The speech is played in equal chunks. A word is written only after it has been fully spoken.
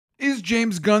Is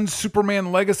James Gunn's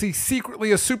Superman Legacy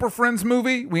secretly a Super Friends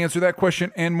movie? We answer that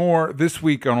question and more this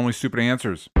week on Only Stupid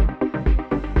Answers.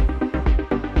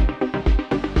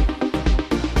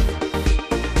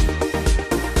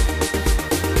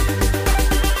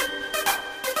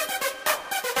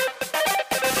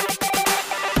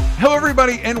 Hello,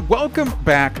 everybody, and welcome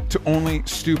back to Only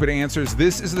Stupid Answers.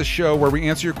 This is the show where we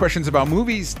answer your questions about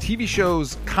movies, TV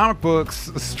shows, comic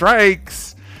books,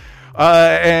 strikes,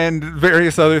 and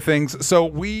various other things. So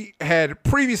we had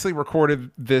previously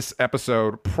recorded this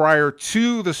episode prior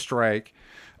to the strike,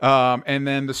 and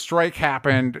then the strike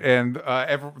happened, and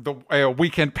the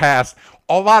weekend passed.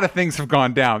 A lot of things have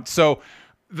gone down. So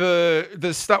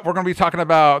the stuff we're going to be talking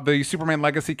about, the Superman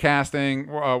Legacy casting,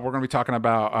 we're going to be talking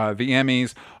about the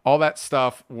Emmys. All that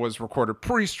stuff was recorded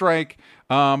pre-strike,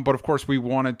 but of course we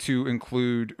wanted to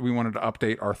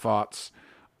update our thoughts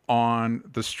on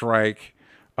the strike.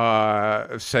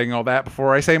 Saying all that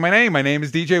before I say my name. My name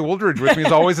is DJ Wooldridge. With me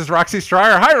as always is Roxy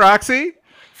Stryer. Hi, Roxy.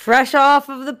 Fresh off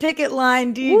of the picket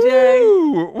line, DJ.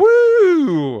 Woo!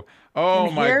 Woo! Oh,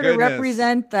 and my here goodness. to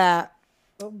represent that.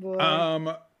 Oh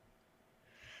boy.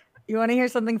 You want to hear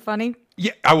something funny?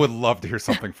 Yeah, I would love to hear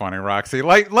something funny, Roxy.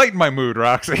 Lighten my mood,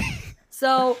 Roxy.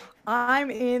 So I'm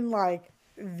in like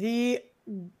the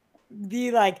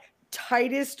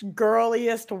tightest,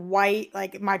 girliest white.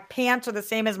 Like my pants are the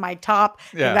same as my top.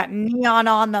 Yeah. They've got neon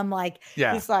on them. Like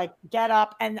Yeah. It's like get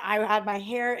up, and I had my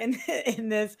hair in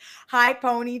this high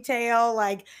ponytail,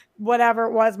 like whatever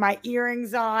it was. My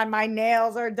earrings on, my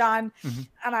nails are done,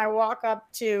 and I walk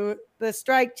up to the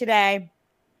strike today.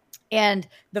 And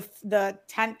the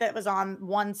tent that was on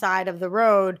one side of the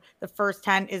road, the first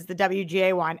tent is the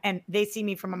WGA one. And they see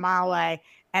me from a mile away.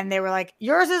 And they were like,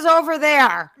 yours is over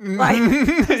there. Like,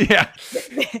 yeah.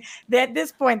 At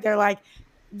this point, they're like,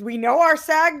 we know our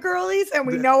SAG girlies and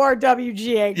we know our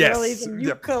WGA girlies. And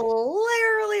you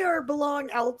clearly belong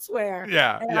elsewhere.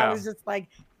 Yeah. And I was just like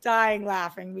dying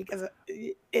laughing because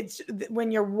it's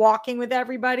when you're walking with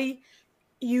everybody,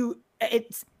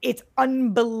 it's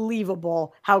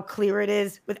unbelievable how clear it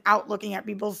is without looking at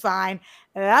people's sign.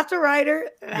 That's a writer.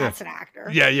 That's an actor.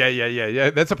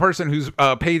 Yeah. That's a person who's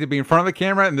paid to be in front of the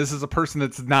camera, and this is a person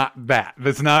that's not that.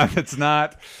 That's not.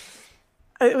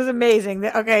 It was amazing.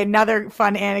 Okay, another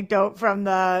fun anecdote from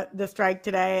the strike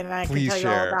today, and I can tell you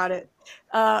all about it.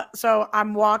 So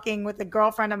I'm walking with a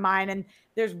girlfriend of mine, and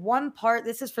there's one part.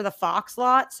 This is for the Fox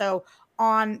lot. So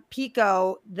on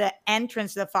Pico, the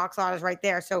entrance to the Fox lot is right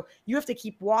there. So you have to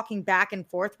keep walking back and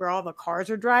forth where all the cars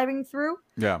are driving through.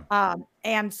 Yeah.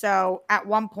 And so at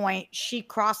one point she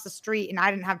crossed the street and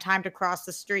I didn't have time to cross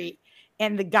the street.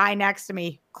 And the guy next to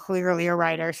me, clearly a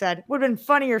writer, said, would have been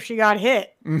funnier if she got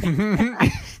hit. And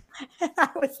I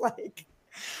was like,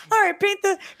 all right, paint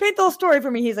the whole story for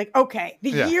me. He's like, okay,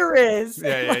 the year is.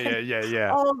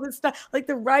 Yeah. All of this stuff. Like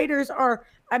the writers are,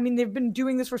 I mean, they've been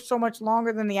doing this for so much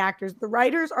longer than the actors. The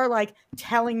writers are like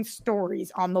telling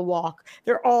stories on the walk.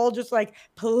 They're all just like,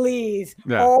 please,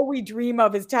 all we dream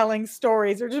of is telling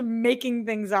stories. They're just making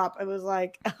things up. It was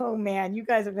like, oh man, you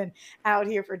guys have been out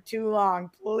here for too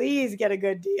long. Please get a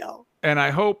good deal. And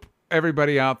I hope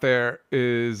everybody out there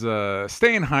is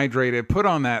staying hydrated. Put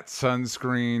on that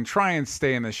sunscreen. Try and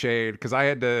stay in the shade, because I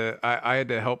had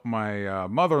to help my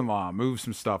mother-in-law move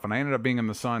some stuff, and I ended up being in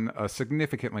the sun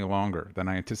significantly longer than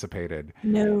I anticipated.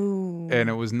 No, and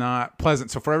it was not pleasant.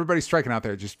 So for everybody striking out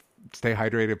there, just stay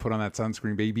hydrated. Put on that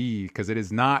sunscreen, baby, because it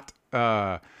is not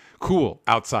cool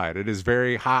outside. It is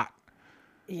very hot.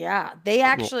 Yeah, they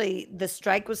actually, the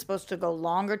strike was supposed to go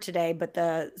longer today, but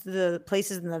the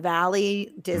places in the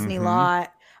Valley, Disney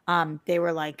lot, they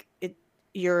were like,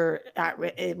 you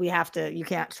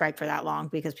can't strike for that long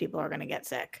because people are going to get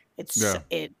sick. It's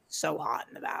so hot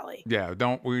in the Valley. Yeah,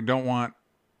 we don't want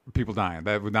people dying.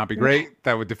 That would not be great.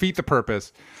 That would defeat the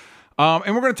purpose.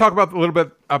 And we're going to talk about a little bit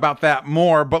about that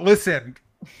more, but listen,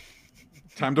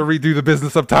 time to redo the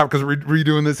business up top because we're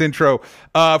redoing this intro.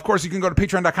 Of course, you can go to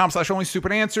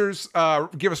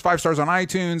patreon.com/onlystupidanswers. Give us 5 stars on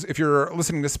iTunes. If you're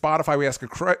listening to Spotify, we ask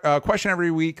a question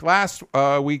every week. Last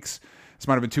week's, this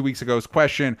might have been 2 weeks ago's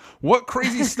question: what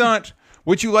crazy stunt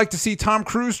would you like to see Tom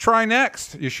Cruise try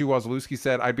next? Yeshu Wazalewski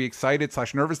said, I'd be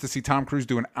excited/nervous to see Tom Cruise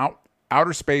do an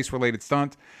outer space related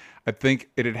stunt. I think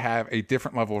it'd have a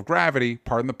different level of gravity,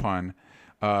 pardon the pun,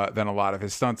 than a lot of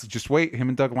his stunts. Just wait, him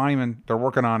and Doug Liman, they're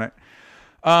working on it.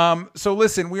 So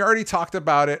listen, we already talked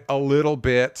about it a little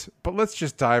bit, but let's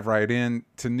just dive right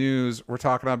into news. We're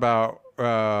talking about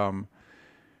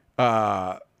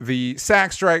the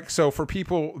SAG strike. So for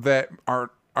people that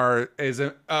are as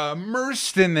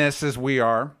immersed in this as we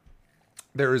are,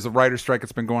 there is a writer's strike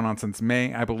that's been going on since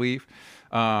May, I believe.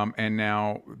 And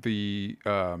now the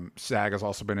SAG has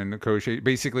also been in negotiation.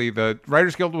 Basically, the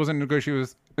Writers Guild was in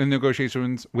negotiations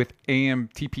with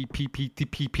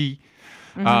AMPTP.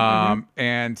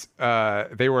 And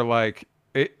they were like,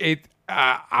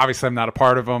 obviously, I'm not a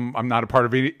part of them. I'm not a part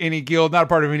of any guild, not a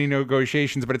part of any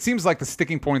negotiations. But it seems like the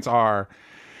sticking points are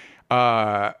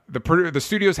the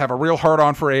studios have a real hard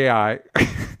on for AI.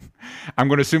 I'm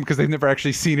going to assume because they've never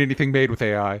actually seen anything made with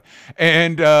AI,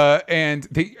 and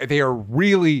they are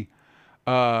really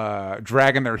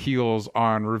dragging their heels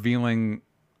on revealing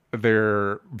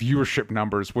their viewership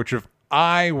numbers. Which if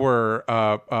I were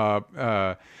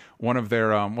one of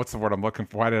their what's the word I'm looking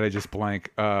for? Why did I just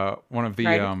blank? One of the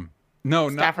no,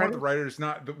 not one of the writers,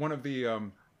 not one of the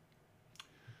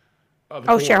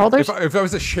shareholders. If I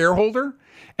was a shareholder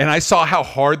and I saw how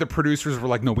hard the producers were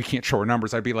like, no, we can't show our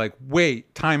numbers, I'd be like,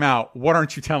 wait, time out. What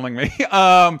aren't you telling me?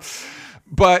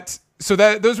 But so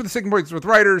those were the sticking points with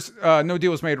writers. No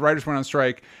deal was made. Writers went on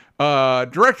strike.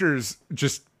 Directors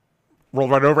just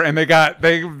rolled right over, and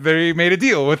they made a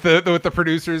deal with the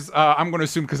producers. I'm going to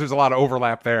assume because there's a lot of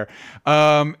overlap there,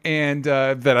 and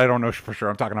that I don't know for sure.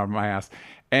 I'm talking out of my ass.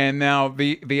 And now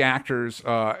the actors,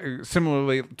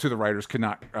 similarly to the writers, could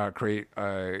not create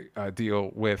a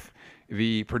deal with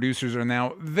the producers, and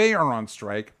now they are on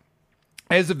strike.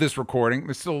 As of this recording,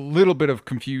 there's still a little bit of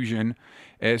confusion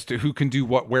as to who can do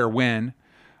what, where, when,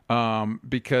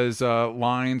 because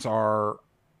lines are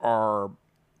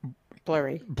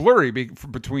blurry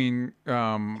between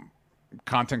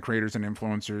content creators and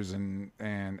influencers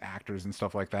and actors and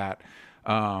stuff like that.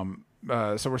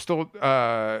 So we're still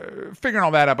figuring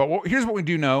all that out. But here's what we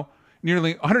do know: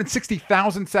 nearly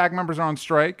 160,000 SAG members are on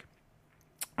strike.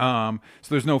 So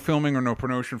there's no filming or no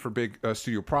promotion for big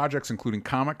studio projects, including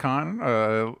Comic-Con.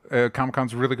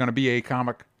 Comic-Con's really going to be a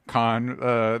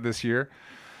Comic-Con this year.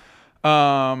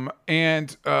 And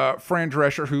Fran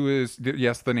Drescher, who is,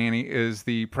 yes, the nanny, is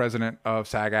the president of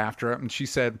SAG-AFTRA, and she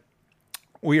said,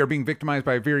 "We are being victimized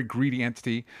by a very greedy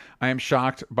entity. I am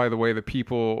shocked by the way the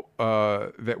people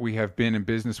that we have been in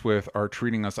business with are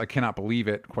treating us. I cannot believe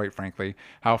it, quite frankly,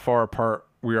 how far apart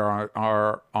we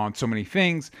are on so many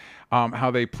things, how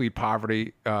they plead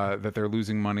poverty, that they're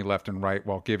losing money left and right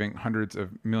while giving hundreds of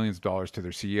millions of dollars to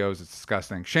their CEOs. It's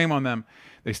disgusting. Shame on them.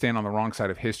 They stand on the wrong side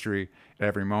of history at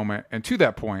every moment." And to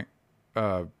that point,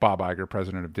 Bob Iger,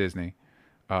 president of Disney,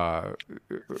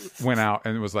 went out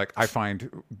and was like, "I find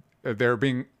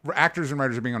actors and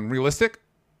writers are being unrealistic,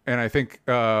 and I think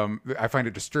I find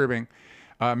it disturbing."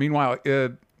 Meanwhile,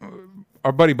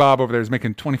 our buddy Bob over there is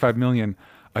making $25 million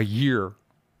a year.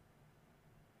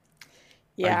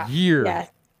 Yeah. A year. Yeah.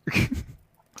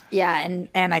 Yeah,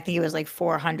 and I think it was like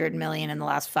 400 million in the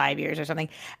last 5 years or something.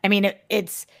 I mean,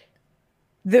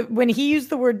 when he used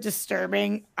the word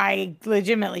disturbing, I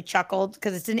legitimately chuckled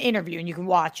because it's an interview and you can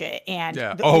watch it. And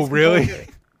yeah. Oh, really?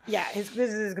 Yeah, his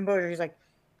composure. He's like,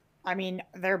 I mean,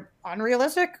 they're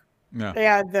unrealistic. Yeah.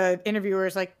 Yeah. The interviewer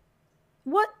is like,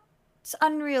 "What's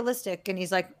unrealistic?" And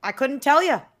he's like, "I couldn't tell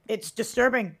you. It's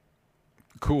disturbing."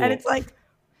 Cool. And it's like,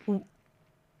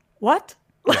 what?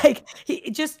 Like, he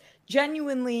just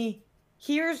genuinely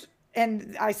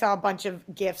and I saw a bunch of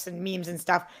GIFs and memes and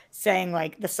stuff saying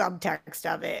like the subtext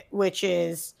of it, which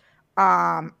is,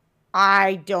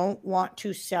 I don't want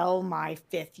to sell my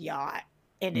fifth yacht.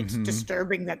 And it's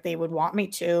disturbing that they would want me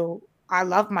to. I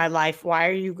love my life. Why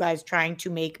are you guys trying to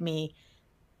make me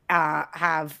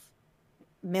have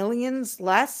millions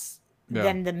less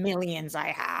than the millions I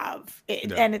have?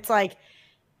 And it's like,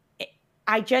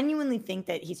 I genuinely think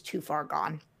that he's too far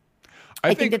gone.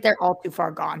 I think that they're all too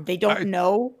far gone. They don't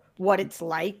know what it's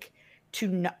like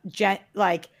to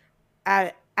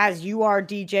as you are,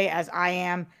 DJ, as I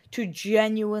am, to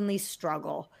genuinely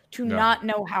struggle, to not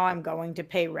know how I'm going to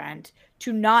pay rent,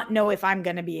 to not know if I'm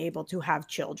going to be able to have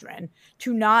children,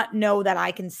 to not know that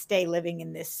I can stay living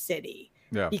in this city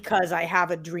because I have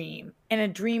a dream, and a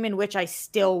dream in which I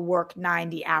still work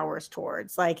 90 hours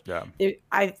towards. Like,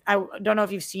 I don't know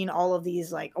if you've seen all of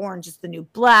these, like Orange is the New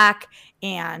Black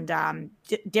and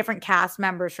different cast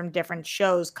members from different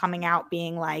shows coming out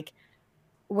being like,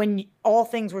 when all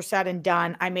things were said and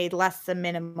done, I made less than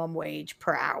minimum wage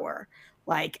per hour.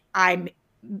 Like, I'm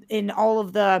in all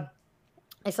of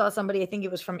I saw somebody, I think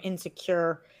it was from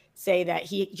Insecure, say that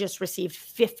he just received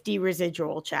 50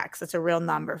 residual checks. That's a real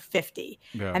number, 50.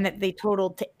 Yeah. And that they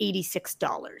totaled to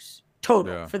 $86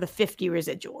 total for the 50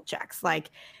 residual checks.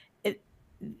 Like,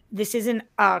 this isn't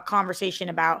a conversation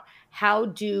about how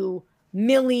do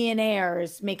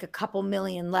millionaires make a couple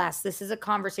million less. This is a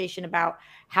conversation about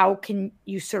how can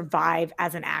you survive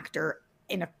as an actor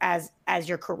as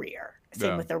your career.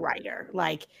 Same with a writer.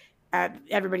 Like,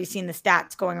 everybody's seen the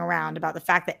stats going around about the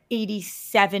fact that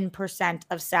 87%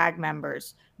 of SAG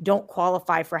members don't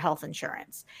qualify for health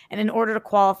insurance. And in order to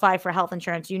qualify for health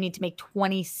insurance, you need to make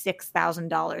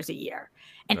 $26,000 a year.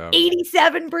 And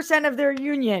 87% of their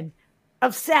union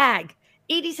of SAG,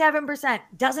 87%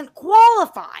 doesn't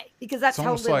qualify because that's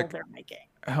how little they're making.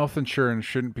 Health insurance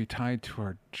shouldn't be tied to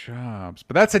our jobs,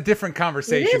 but that's a different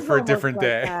conversation for a different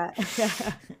day.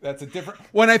 That's a different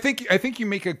one. I think you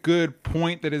make a good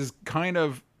point that is kind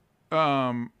of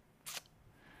part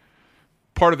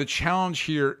of the challenge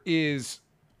here is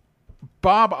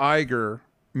Bob Iger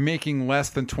making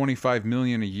less than $25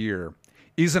 million a year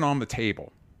isn't on the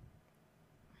table.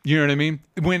 You know what I mean?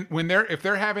 If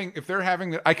they're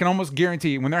having I can almost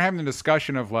guarantee when they're having the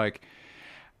discussion of like,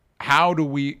 how would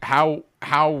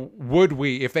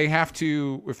we, if they have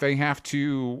to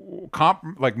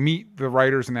meet the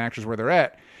writers and the actors where they're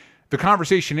at, the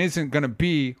conversation isn't going to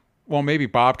be, well, maybe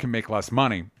Bob can make less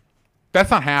money. That's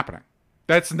not happening.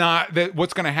 That's not that.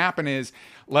 What's going to happen is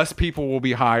less people will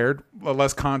be hired,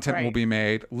 less content will be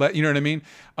made. You know what I mean?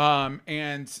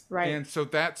 And so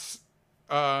that's,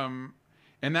 and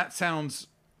that sounds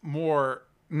more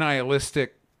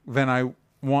nihilistic than I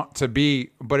want to be,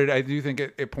 but I do think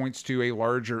it points to a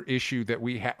larger issue that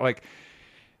we have. Like,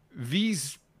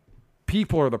 these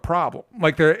people are the problem.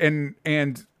 Like, they're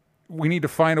and we need to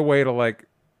find a way to like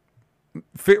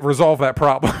resolve that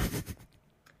problem.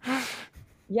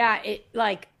 Yeah,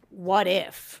 what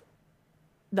if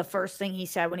the first thing he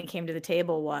said when he came to the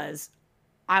table was,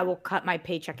 "I will cut my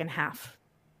paycheck in half."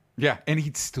 Yeah, and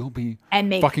he'd still be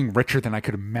fucking richer than I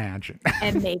could imagine.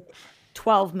 And make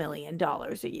 $12 million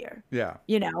a year. Yeah.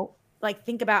 You know, like,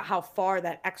 think about how far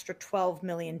that extra $12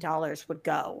 million would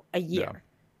go a year.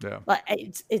 Yeah. But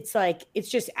it's like, it's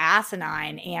just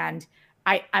asinine. And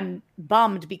I'm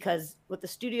bummed because what the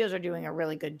studios are doing a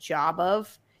really good job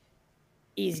of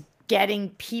is getting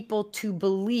people to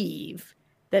believe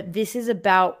that this is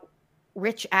about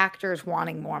rich actors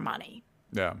wanting more money.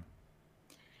 Yeah.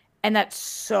 And that's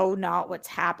so not what's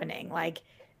happening. Like,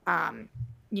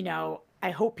 you know, I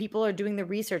hope people are doing the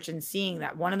research and seeing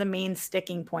that one of the main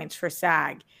sticking points for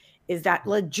SAG is that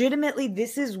legitimately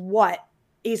this is what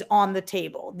is on the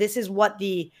table. This is what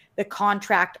the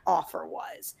contract offer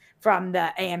was from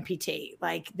the AMPT,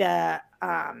 like the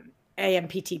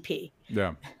AMPTP.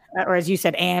 Yeah. Or as you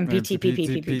said, AMPTP.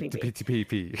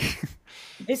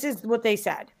 This is what they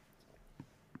said.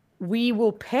 We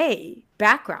will pay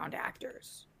background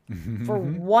actors for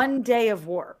 1 day of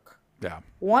work. Yeah.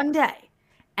 1 day.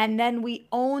 And then we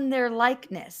own their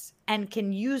likeness and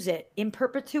can use it in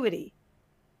perpetuity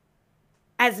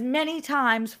as many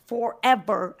times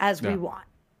forever as we want.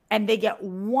 And they get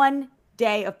 1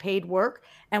 day of paid work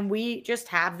and we just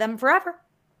have them forever.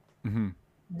 Mm-hmm.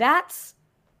 That's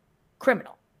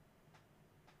criminal.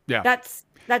 Yeah. That's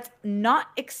not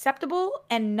acceptable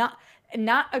and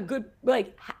not a good,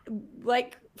 like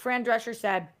Fran Drescher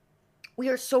said, we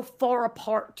are so far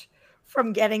apart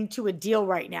from getting to a deal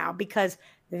right now because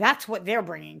that's what they're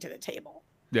bringing to the table.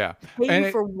 Yeah. Pay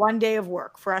you for 1 day of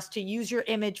work for us to use your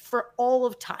image for all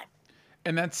of time.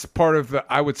 And that's part of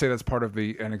I would say that's part of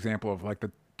an example of like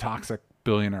the toxic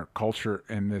billionaire culture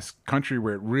in this country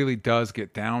where it really does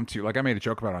get down to, like, I made a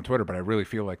joke about it on Twitter, but I really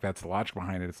feel like that's the logic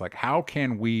behind it. It's like, how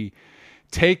can we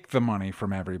take the money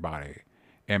from everybody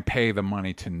and pay the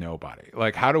money to nobody?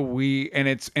 Like, how do we, and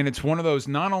it's one of those,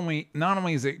 not only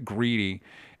is it greedy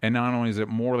and not only is it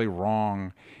morally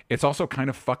wrong, it's also kind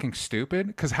of fucking stupid,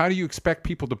 because how do you expect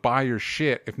people to buy your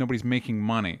shit if nobody's making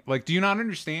money? Like, do you not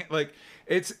understand? Like,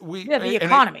 the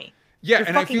economy.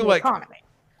 And I feel like economy.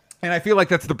 And I feel like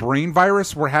that's the brain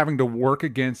virus we're having to work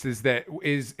against.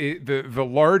 The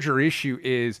larger issue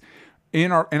is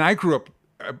and I grew up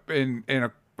in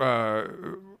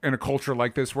a culture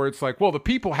like this where it's like, well, the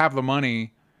people have the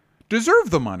money,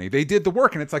 deserve the money, they did the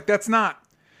work, and it's like, that's not.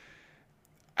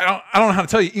 I don't know how to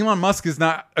tell you. Elon Musk is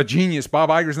not a genius. Bob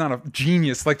Iger is not a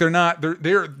genius. Like, they're not.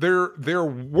 Their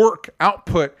work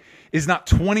output is not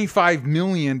 25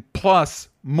 million plus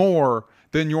more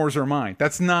than yours or mine.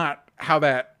 That's not how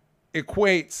that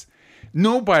equates.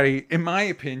 Nobody, in my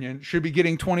opinion, should be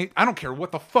getting 20. I don't care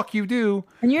what the fuck you do.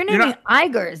 And you're naming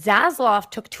Iger.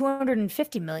 Zaslav took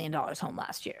 $250 million home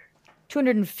last year.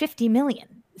 $250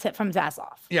 million from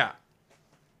Zaslav. Yeah.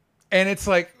 And it's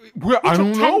like, I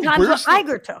don't know. 10 times what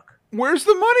Iger took. Where's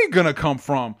the money gonna come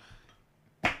from?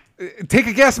 Take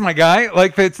a guess, my guy.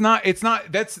 Like, it's not.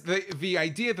 That's the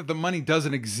idea that the money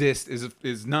doesn't exist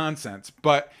is nonsense.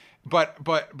 But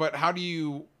how do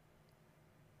you?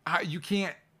 You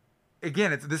can't.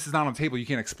 Again, this is not on the table. You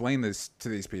can't explain this to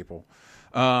these people.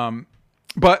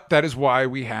 But that is why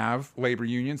we have labor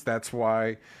unions. That's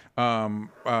why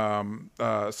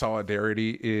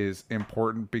solidarity is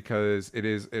important, because it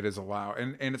is allowed,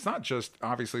 and it's not just,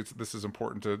 obviously this is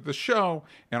important to the show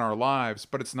and our lives,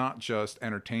 but it's not just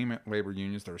entertainment labor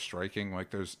unions that are striking.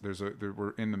 Like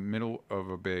we're in the middle of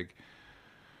a big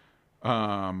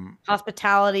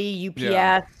hospitality,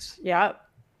 UPS, yep.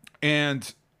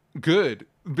 And good,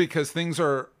 because things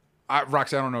are,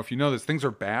 Roxy, I don't know if you know this, things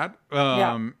are bad.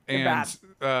 Bad.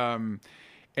 And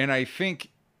I think,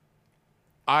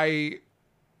 I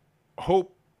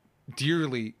hope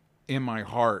dearly in my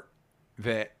heart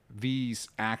that these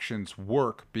actions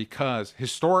work, because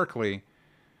historically,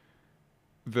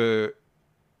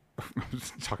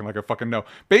 talking like I fucking know,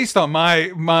 based on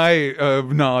my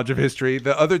knowledge of history,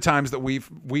 the other times that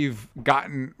we've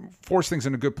gotten forced things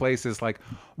into good places, like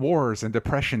wars and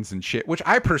depressions and shit, which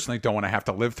I personally don't want to have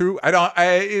to live through.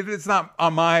 It's not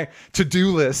on my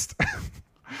to-do list.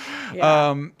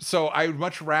 Yeah. So I would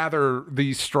much rather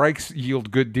these strikes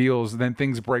yield good deals than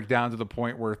things break down to the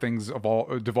point where things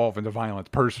devolve into violence,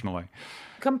 personally.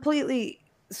 Completely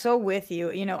so with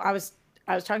you. You know, I was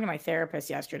talking to my therapist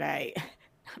yesterday,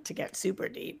 not to get super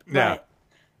deep, but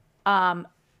I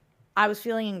was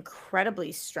feeling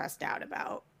incredibly stressed out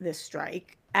about this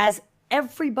strike, as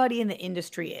everybody in the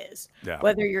industry is. Yeah.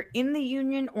 Whether you're in the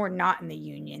union or not in the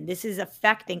union, this is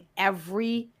affecting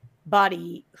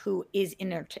everybody who is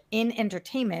in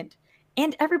entertainment,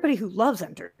 and everybody who loves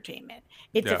entertainment.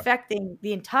 It's affecting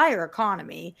the entire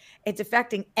economy. It's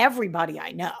affecting everybody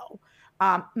I know,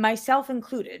 myself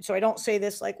included. So I don't say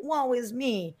this like, woe is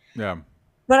me. Yeah.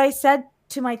 But I said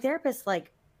to my therapist,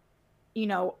 like, you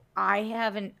know, I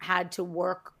haven't had to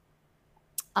work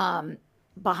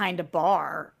behind a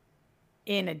bar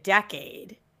in a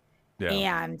decade. Yeah.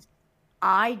 And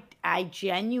I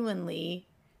genuinely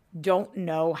don't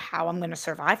know how I'm going to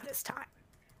survive this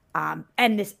time.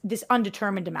 And this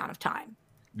undetermined amount of time.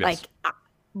 Yes. Like,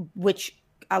 which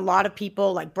a lot of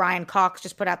people, like Brian Cox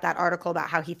just put out that article about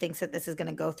how he thinks that this is going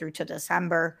to go through to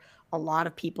December. A lot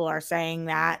of people are saying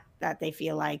that they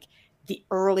feel like the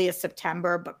earliest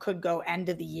September, but could go end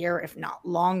of the year, if not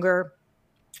longer.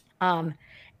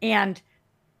 And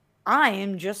I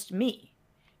am just me.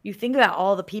 You think about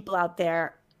all the people out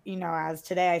there, you know, as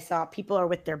today I saw people are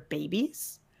with their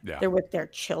babies. Yeah. They're with their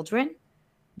children.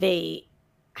 They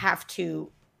have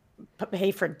to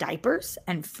pay for diapers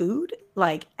and food,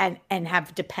 like, and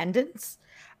have dependents.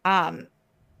 And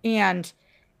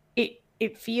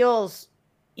it feels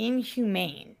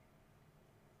inhumane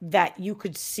that you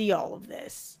could see all of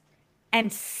this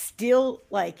and still,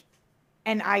 like,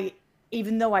 and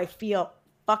even though I feel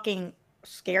fucking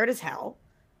scared as hell,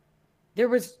 there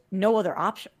was no other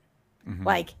option. Mm-hmm.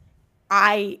 Like,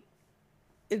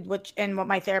 what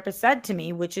my therapist said to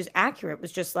me, which is accurate,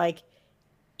 was just like,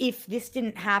 if this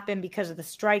didn't happen because of the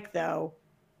strike, though,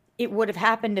 it would have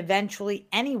happened eventually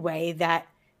anyway. That,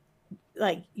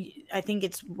 like, I think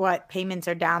it's what payments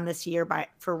are down this year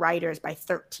for writers by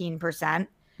 13%,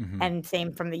 mm-hmm. and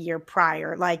same from the year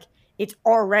prior. Like, it's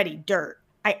already dirt.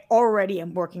 I already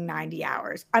am working 90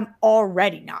 hours. I'm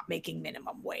already not making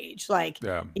minimum wage. Like,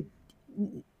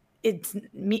 it's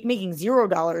making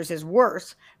 $0 is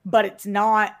worse, but it's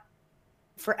not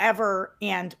forever,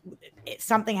 and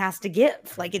something has to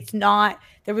give. Like, it's not,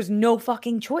 there was no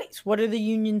fucking choice. What are the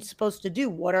unions supposed to do?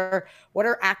 What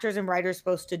are actors and writers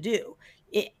supposed to do?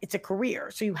 It's a career,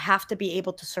 so you have to be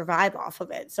able to survive off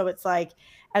of it. So it's like,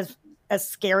 as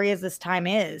scary as this time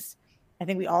is, I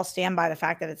think we all stand by the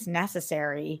fact that it's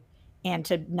necessary, and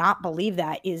to not believe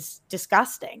that is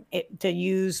disgusting. To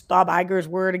use Bob Iger's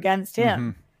word against him,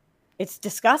 mm-hmm. It's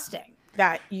disgusting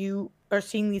that you are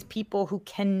seeing these people who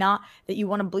cannot, that you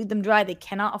want to bleed them dry. They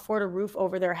cannot afford a roof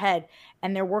over their head,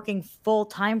 and they're working full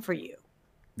time for you.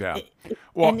 Yeah.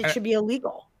 And it should be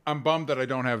illegal. I'm bummed that I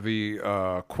don't have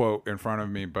the quote in front of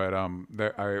me, but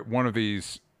one of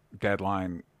these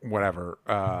deadline, whatever,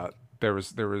 there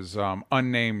was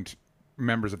unnamed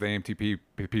members of the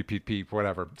AMTP,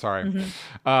 whatever. Sorry.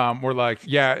 Mm-hmm. We're like,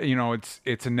 yeah, you know,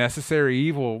 it's a necessary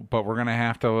evil, but we're going to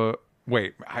have to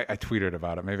wait. I tweeted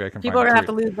about it. Maybe I can. People are going to have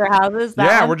to lose their houses.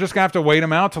 We're just going to have to wait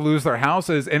them out to lose their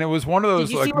houses. And it was one of those.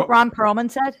 Did you see what Ron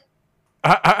Perlman said?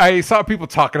 I saw people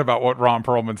talking about what Ron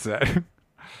Perlman said.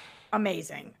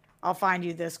 Amazing. I'll find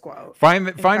you this quote. Find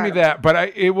me that.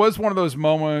 But it was one of those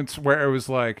moments where it was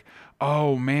like,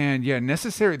 oh man, yeah,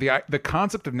 necessary. The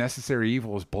concept of necessary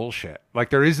evil is bullshit.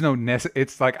 Like, there is no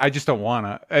it's like, I just don't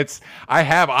wanna. I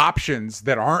have options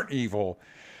that aren't evil,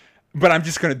 but I'm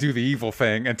just gonna do the evil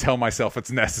thing and tell myself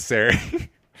it's necessary.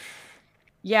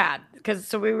 Yeah, because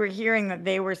so we were hearing that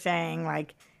they were saying,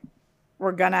 like,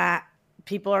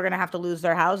 people are going to have to lose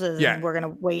their houses, Yeah. and we're going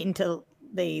to wait until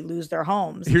they lose their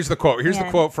homes. Here's the quote. Here's the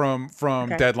quote from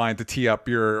Okay. Deadline to tee up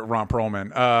your Ron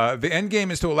Perlman. The end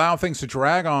game is to allow things to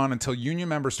drag on until union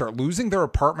members start losing their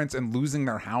apartments and losing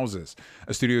their houses,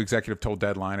 a studio executive told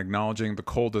Deadline, acknowledging the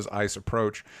cold as ice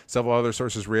approach. Several other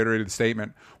sources reiterated the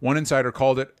statement. One insider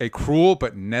called it a cruel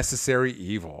but necessary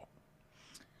evil.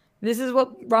 This is what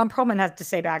Ron Perlman has to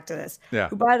say back to this. Yeah.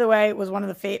 Who, by the way, was one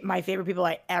of the my favorite people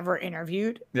I ever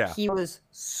interviewed. Yeah. He was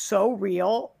so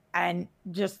real, and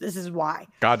just this is why.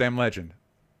 Goddamn legend.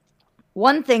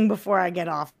 One thing before I get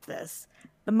off this.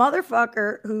 The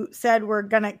motherfucker who said we're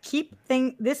going to keep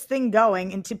this thing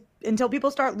going until people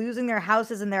start losing their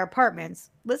houses and their apartments.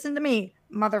 Listen to me,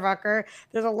 motherfucker.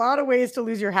 There's a lot of ways to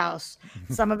lose your house.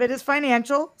 Some of it is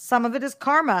financial, some of it is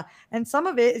karma, and some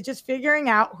of it is just figuring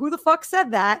out who the fuck said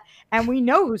that, and we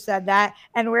know who said that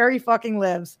and where he fucking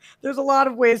lives. There's a lot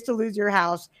of ways to lose your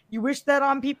house. You wish that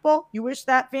on people? You wish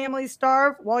that families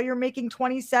starve while you're making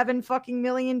 $27 fucking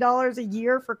million a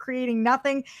year for creating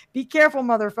nothing? Be careful,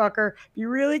 motherfucker. Be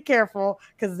really careful,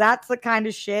 because that's the kind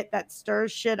of shit that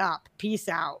stirs shit up. Peace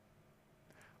out.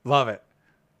 Love it.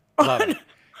 Love it.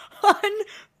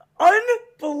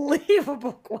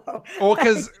 Unbelievable quote. Well,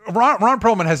 because Ron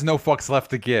Perlman has no fucks left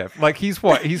to give. Like he's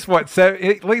what late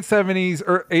 70s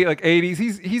or like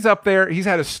 80s. He's up there. He's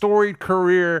had a storied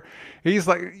career. He's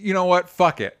like, you know what?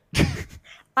 Fuck it.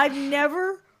 I've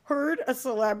never heard a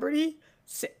celebrity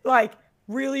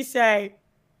really say,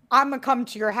 I'm gonna come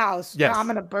to your house. Yes. And I'm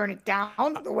gonna burn it down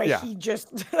the way he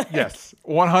just. Yes,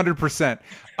 100%.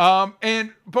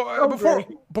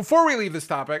 Before we leave this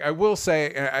topic, I will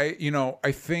say,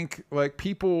 I think like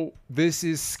people, this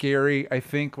is scary. I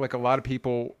think like a lot of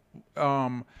people,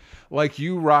 like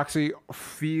you, Roxy,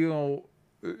 feel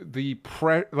the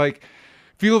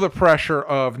pressure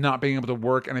of not being able to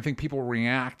work, and I think people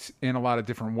react in a lot of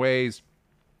different ways.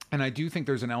 And I do think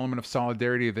there's an element of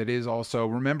solidarity that is also,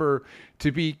 remember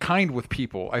to be kind with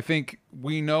people. I think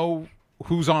we know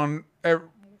who's on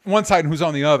one side and who's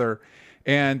on the other.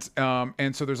 And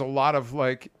so there's a lot of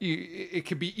like, it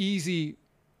could be easy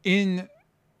in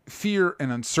fear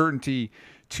and uncertainty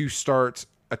to start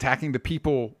attacking the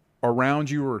people around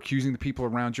you or accusing the people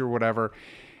around you or whatever.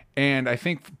 And I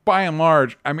think by and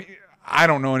large, I mean, I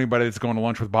don't know anybody that's going to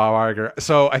lunch with Bob Iger.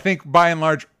 So I think by and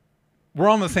large, we're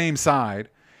on the same side.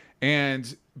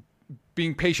 And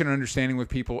being patient and understanding with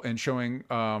people and showing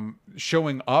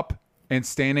up and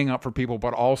standing up for people,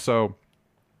 but also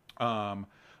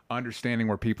understanding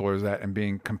where people are at and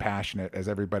being compassionate as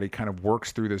everybody kind of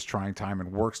works through this trying time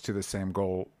and works to the same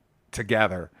goal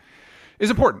together is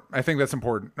important. I think that's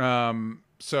important.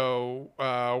 So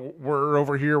we're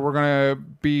over here. We're going to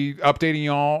be updating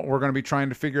y'all. We're going to be trying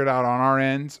to figure it out on our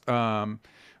end.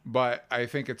 But I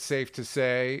think it's safe to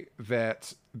say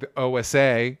that the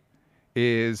OSA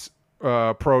is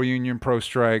pro-union,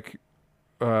 pro-strike.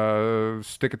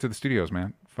 Stick it to the studios,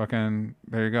 man. Fucking,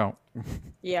 there you go.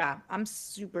 Yeah, I'm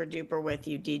super duper with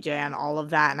you, DJ, on all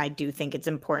of that. And I do think it's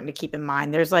important to keep in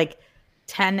mind there's like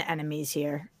 10 enemies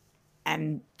here.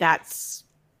 And that's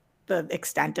the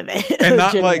extent of it. And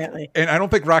not like, and I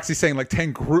don't think Roxy's saying like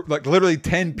 10 group, like literally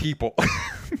 10 people.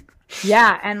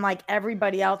 Yeah, and like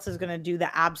everybody else is going to do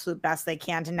the absolute best they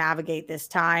can to navigate this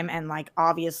time. And like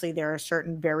obviously there are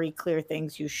certain very clear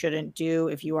things you shouldn't do.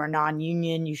 If you are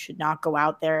non-union, you should not go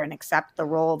out there and accept the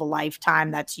role of a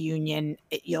lifetime that's union.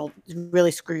 You'll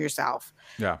really screw yourself.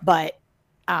 Yeah. But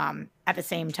at the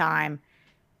same time,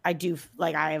 I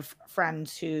have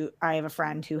a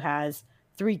friend who has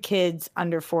 3 kids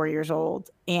under 4 years old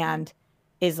and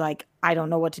is like, I don't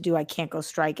know what to do. I can't go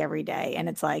strike every day. And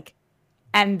it's like,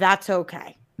 and that's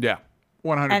okay. Yeah,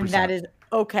 100%. And that is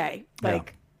okay.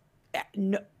 Like,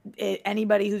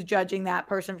 anybody who's judging that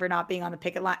person for not being on the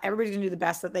picket line, everybody's going to do the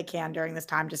best that they can during this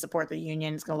time to support the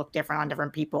union. It's going to look different on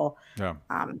different people. Yeah.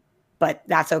 But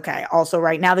that's okay. Also,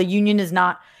 right now,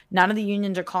 none of the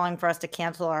unions are calling for us to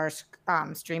cancel our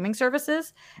streaming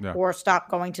services or stop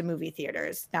going to movie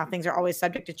theaters. Now, things are always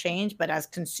subject to change, but as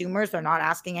consumers, they're not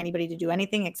asking anybody to do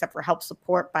anything except for help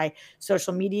support by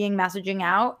social media messaging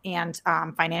out and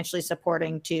financially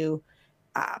supporting to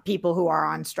people who are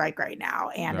on strike right now.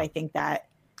 And I think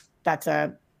that's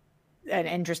an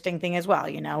interesting thing as well.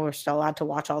 You know, we're still allowed to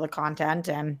watch all the content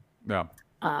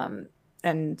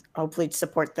and hopefully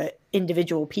support the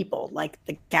individual people like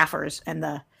the gaffers and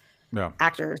the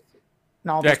actors and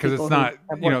all those people because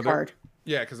it's not hard.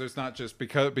 Yeah, because it's not just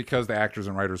because the actors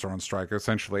and writers are on strike.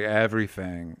 Essentially,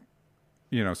 everything,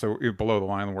 so below the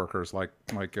line workers like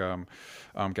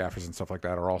gaffers and stuff like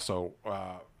that are also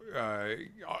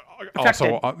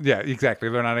also, yeah, exactly.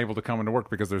 They're not able to come into work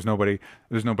because there's nobody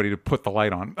to put the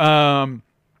light on.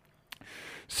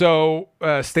 So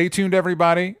stay tuned,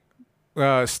 everybody.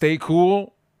 Stay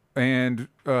cool and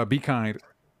be kind,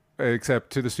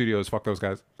 except to the studios. Fuck those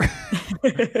guys.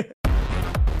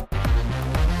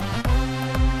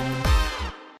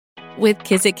 With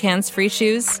Kizik Hands Free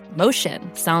Shoes,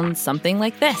 motion sounds something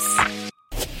like this.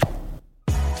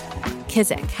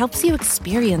 Kizik helps you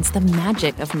experience the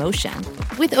magic of motion.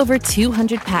 With over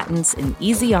 200 patents and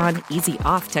easy-on,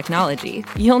 easy-off technology,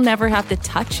 you'll never have to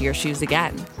touch your shoes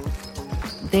again.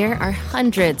 There are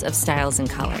hundreds of styles and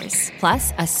colors,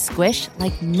 plus a squish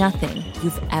like nothing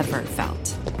you've ever felt.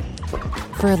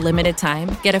 For a limited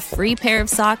time, get a free pair of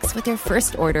socks with your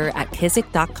first order at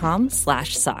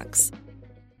kizik.com/socks.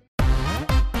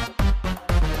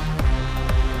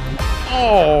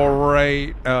 All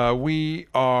right, we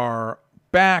are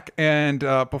back, and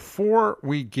before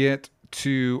we get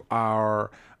to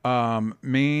our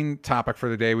main topic for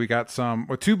the day, we got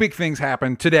two big things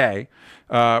happened today.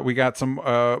 We got some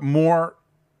more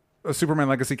Superman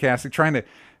Legacy casting, trying to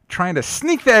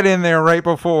sneak that in there right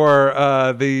before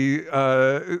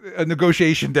the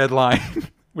negotiation deadline,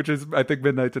 which is I think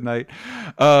midnight tonight.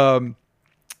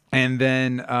 And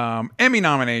then Emmy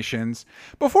nominations.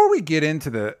 Before we get into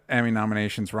the Emmy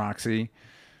nominations, Roxy,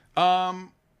 what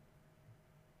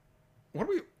are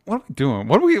we doing?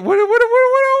 What are we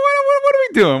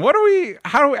doing? When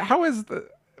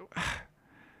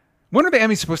are the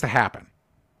Emmys supposed to happen?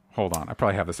 Hold on, I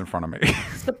probably have this in front of me.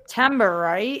 September,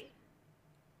 right?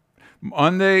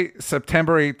 Monday,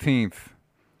 September 18th.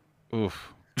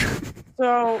 Oof.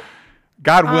 So,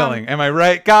 God willing, am I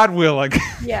right? God willing.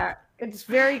 Yeah. It's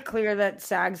very clear that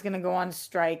SAG's going to go on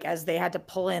strike as they had to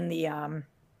pull in the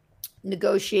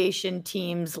negotiation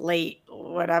teams late,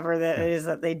 whatever that is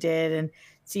that they did. And it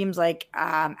seems like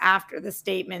after the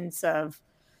statements of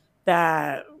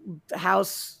the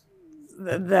House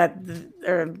that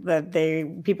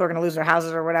people are going to lose their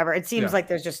houses or whatever, it seems like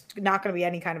there's just not going to be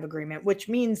any kind of agreement, which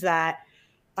means that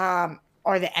are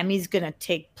the Emmys going to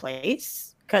take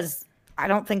place? Because I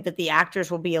don't think that the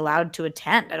actors will be allowed to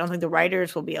attend. I don't think the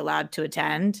writers will be allowed to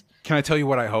attend. Can I tell you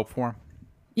what I hope for?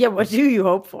 Yeah, what do you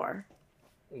hope for?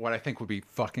 What I think would be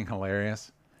fucking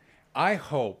hilarious. I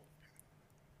hope,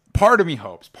 part of me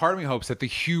hopes that the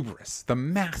hubris, the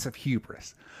massive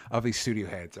hubris of these studio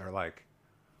heads are like,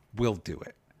 we'll do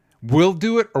it. We'll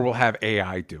do it, or we'll have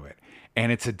AI do it. And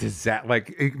it's a disaster.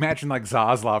 Like, imagine like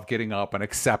Zaslav getting up and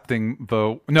accepting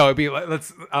it'd be like,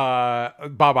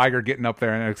 Bob Iger getting up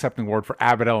there and accepting award for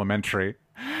Abbott Elementary,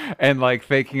 and like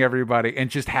faking everybody and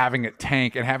just having it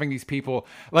tank and having these people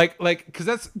like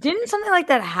because didn't something like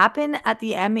that happen at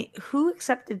the Emmy? Who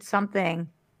accepted something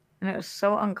and it was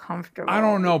so uncomfortable? I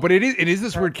don't know, but it is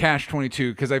this weird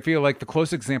catch-22, because I feel like the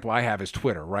closest example I have is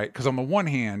Twitter, right? Because on the one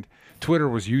hand, Twitter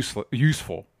was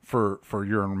useful for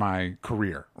your and my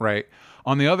career, right?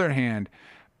 On the other hand,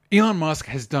 Elon Musk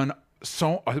has done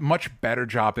a much better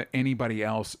job than anybody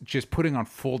else just putting on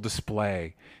full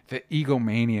display the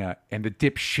egomania and the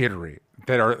dipshittery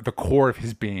that are the core of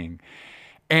his being.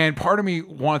 And part of me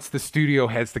wants the studio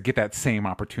heads to get that same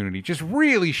opportunity. Just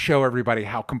really show everybody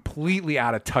how completely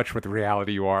out of touch with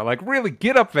reality you are. Like, really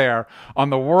get up there on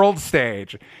the world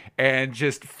stage and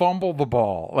just fumble the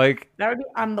ball. Like, that would be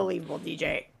unbelievable,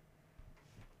 DJ.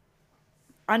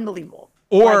 Unbelievable.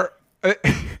 Or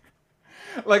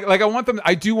like I want them.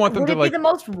 I do want them to be the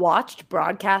most watched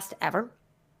broadcast ever.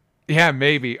 Yeah,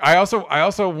 maybe. I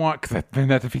also want, because then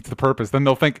that defeats the purpose. Then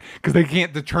they'll think, because they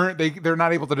can't they're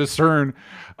not able to discern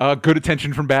good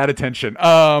attention from bad attention.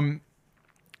 The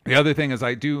other thing is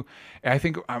I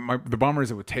think the bummer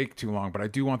is it would take too long, but I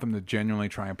do want them to genuinely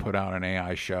try and put out an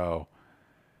AI show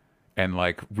and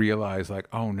like realize like,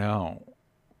 oh no,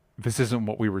 this isn't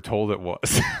what we were told it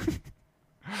was.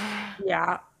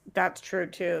 Yeah, that's true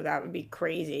too. That would be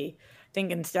crazy. I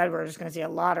think instead we're just going to see a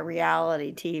lot of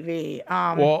reality TV.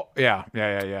 Well,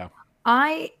 yeah.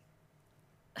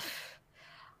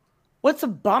 What's a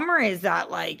bummer is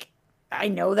that, like, I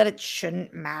know that it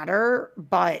shouldn't matter,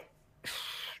 but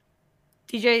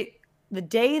DJ, the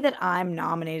day that I'm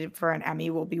nominated for an Emmy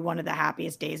will be one of the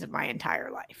happiest days of my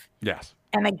entire life. Yes.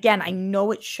 And again, I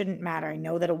know it shouldn't matter. I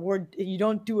know that you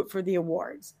don't do it for the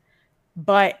awards,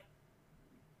 but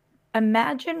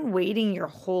imagine waiting your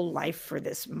whole life for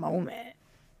this moment.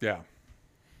 Yeah.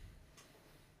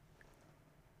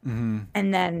 Mm-hmm.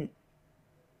 And then,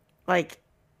 like,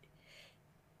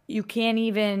 you can't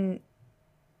even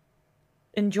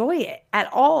enjoy it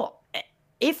at all.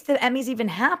 If the Emmys even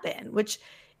happen, which,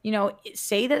 you know,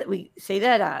 say that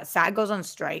SAG goes on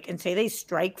strike and say they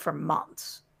strike for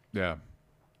months. Yeah.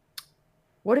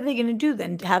 What are they going to do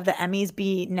then? Have the Emmys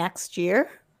be next year?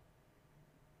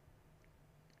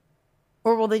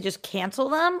 Or will they just cancel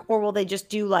them? Or will they just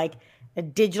do like a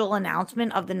digital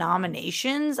announcement of the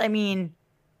nominations? I mean,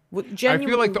 I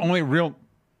feel like the only real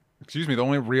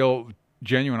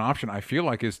genuine option I feel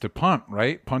like is to punt,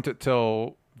 right? Punt it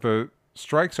till the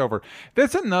strike's over.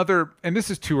 That's another, and this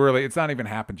is too early. It's not even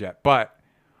happened yet. But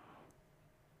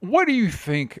what do you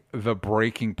think the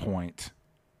breaking point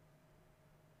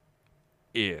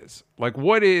is?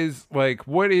 What is the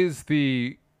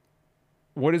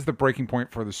breaking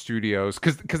point for the studios?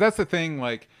 Because that's the thing.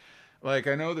 Like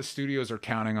I know the studios are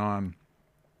counting on,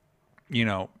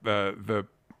 the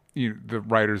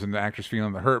writers and the actors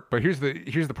feeling the hurt. But here's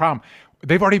the problem.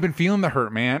 They've already been feeling the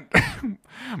hurt, man.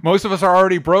 Most of us are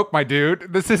already broke, my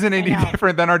dude. This isn't any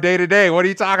different than our day to day. What are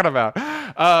you talking about?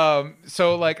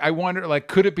 So I wonder,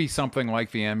 could it be something like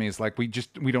the Emmys?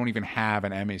 We don't even have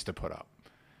an Emmys to put up.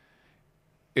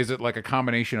 Is it like a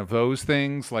combination of those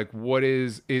things? What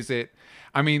is it?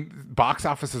 I mean, box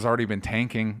office has already been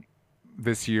tanking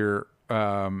this year.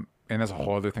 And that's a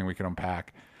whole other thing we could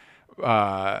unpack.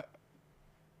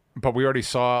 But we already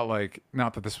saw,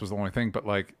 not that this was the only thing, but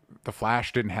The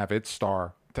Flash didn't have its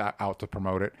star out to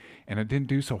promote it, and it didn't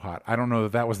do so hot. I don't know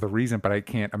that was the reason, but I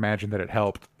can't imagine that it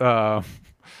helped. I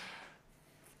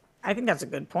think that's a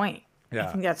good point. Yeah.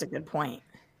 I think that's a good point.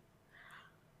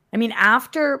 I mean,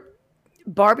 after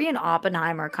Barbie and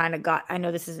Oppenheimer kind of got, I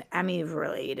know this is Emmy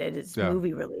related, it's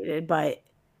movie related, but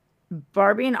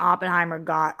Barbie and Oppenheimer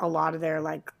got a lot of their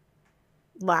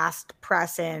last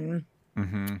press in.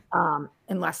 Mm-hmm.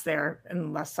 Unless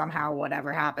somehow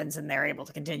whatever happens and they're able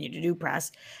to continue to do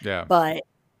press. Yeah.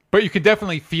 But you could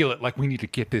definitely feel it. We need to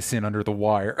get this in under the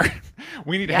wire.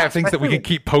 We need to have things that we can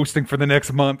keep posting for the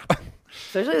next month.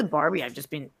 Especially with Barbie, I've just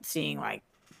been seeing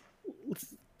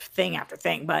thing after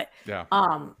thing. But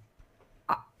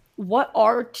what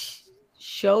are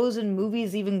shows and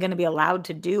movies even going to be allowed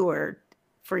to do or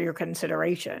for your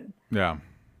consideration? Yeah.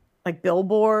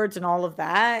 Billboards and all of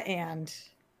that, and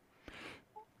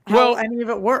how any of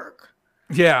it work?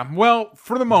 Yeah. Well,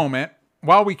 for the moment,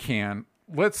 while we can,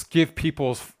 let's give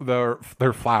people their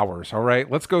flowers. All right.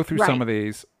 Let's go through some of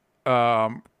these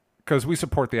because we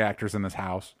support the actors in this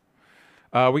house.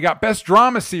 We got Best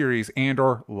Drama Series,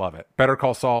 Andor, love it. Better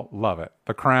Call Saul, love it.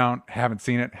 The Crown, haven't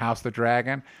seen it. House of the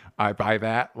Dragon, I buy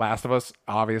that. Last of Us,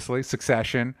 obviously.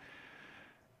 Succession.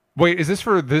 Wait, is this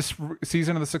for this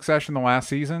season of the Succession, the last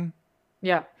season?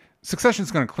 Yeah.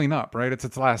 Succession's going to clean up, right? It's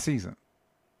its last season.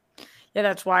 Yeah,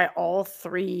 that's why all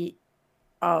three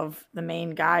of the main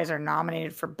guys are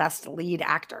nominated for Best Lead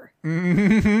Actor.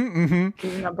 Even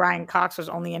though Brian Cox was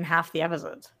only in half the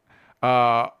episodes.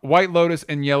 White Lotus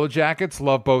and Yellow Jackets,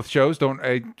 love both shows.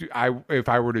 If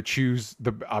I were to choose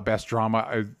the best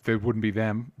drama, it wouldn't be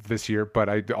them this year,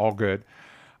 but all good.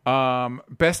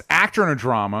 Best Actor in a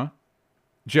Drama,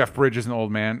 Jeff Bridges and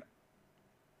Old Man.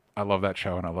 I love that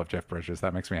show, and I love Jeff Bridges.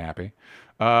 That makes me happy.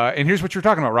 And here's what you're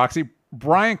talking about, Roxy.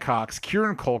 Brian Cox,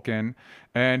 Kieran Culkin,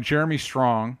 and Jeremy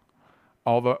Strong,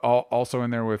 also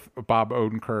in there with Bob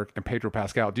Odenkirk and Pedro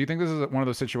Pascal. Do you think this is one of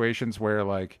those situations where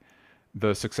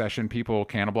the Succession people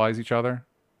cannibalize each other?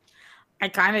 I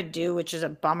kind of do, which is a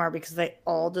bummer because they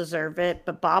all deserve it.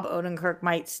 But Bob Odenkirk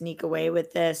might sneak away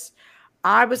with this.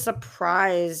 I was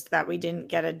surprised that we didn't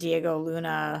get a Diego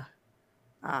Luna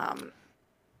nom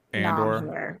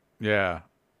here.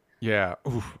 Yeah.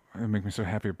 Oof, it makes me so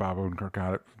happy Bob Odenkirk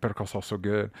got it. Better Call Saul so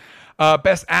good.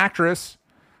 Best Actress.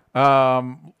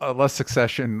 Less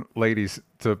Succession ladies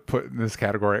to put in this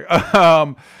category.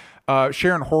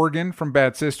 Sharon Horgan from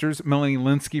Bad Sisters, Melanie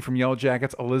Linsky from Yellow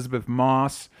Jackets, Elizabeth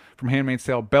Moss from Handmaid's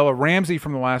Tale, Bella Ramsey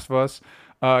from The Last of Us,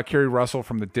 Kerry Russell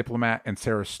from The Diplomat, and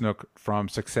Sarah Snook from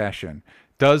Succession.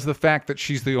 Does the fact that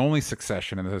she's the only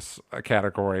Succession in this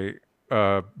category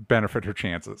benefit her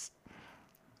chances?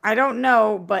 I don't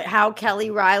know, but how Kelly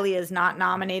Riley is not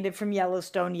nominated from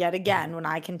Yellowstone yet again, when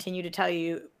I continue to tell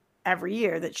you every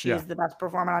year that she is the best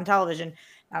performer on television.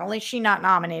 Not only is she not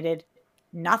nominated,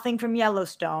 nothing from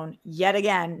Yellowstone yet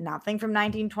again, nothing from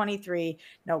 1923,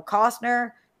 no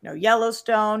Costner, no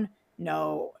Yellowstone,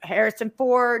 no Harrison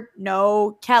Ford,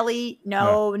 no Kelly,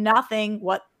 nothing.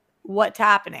 What's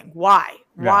happening? Why?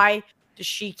 Yeah. Why does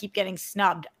she keep getting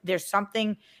snubbed? There's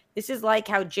something. This is like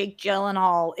how Jake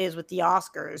Gyllenhaal is with the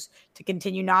Oscars to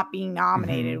continue not being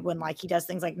nominated when he does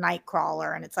things like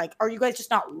Nightcrawler. And it's are you guys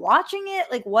just not watching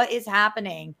it? What is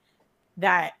happening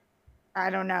that I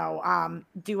don't know.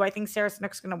 Do I think Sarah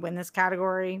Snook's going to win this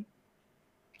category?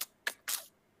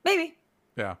 Maybe.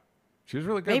 Yeah. She was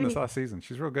really good in this last season.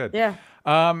 She's real good. Yeah.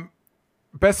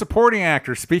 Best Supporting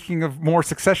Actor. Speaking of more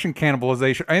Succession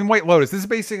cannibalization, and White Lotus. This is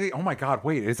basically. Oh my God!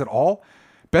 Wait, is it all?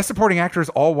 Best Supporting Actor is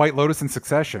all White Lotus and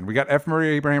Succession. We got F. Murray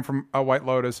Abraham from White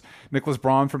Lotus, Nicholas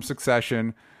Braun from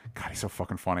Succession. God, he's so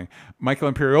fucking funny.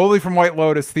 Michael Imperioli from White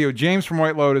Lotus, Theo James from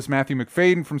White Lotus, Matthew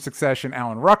McFadden from Succession,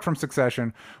 Alan Ruck from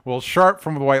Succession, Will Sharp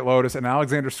from The White Lotus, and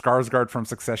Alexander Skarsgård from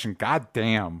Succession. God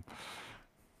damn.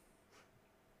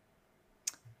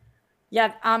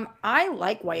 Yeah, I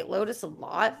like White Lotus a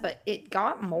lot, but it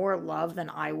got more love than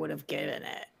I would have given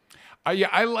it. Yeah,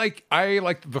 I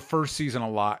liked the first season a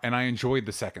lot, and I enjoyed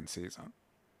the second season.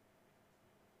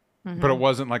 But it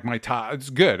wasn't like my top. It's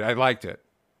good. I liked it.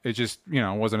 It just,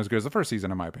 wasn't as good as the first season,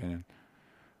 in my opinion.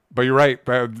 But you're right.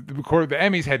 The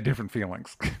Emmys had different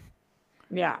feelings.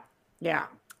 Yeah.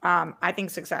 I think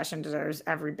Succession deserves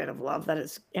every bit of love that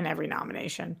is in every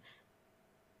nomination.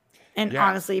 And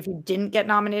honestly, if you didn't get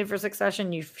nominated for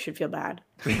Succession, you should feel bad.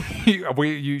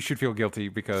 You should feel guilty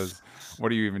because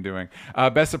what are you even doing?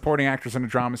 Best Supporting Actress in a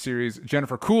Drama Series,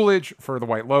 Jennifer Coolidge for The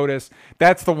White Lotus.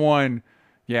 That's the one.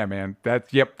 Yeah, man. That's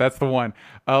the one.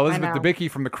 Elizabeth Debicki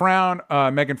from The Crown.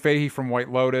 Megan Fahey from White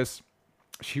Lotus.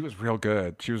 She was real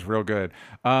good.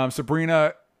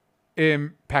 Sabrina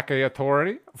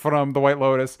Impacciatore from The White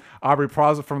Lotus. Aubrey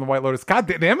Plaza from The White Lotus. God,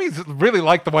 the Emmys really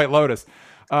like The White Lotus.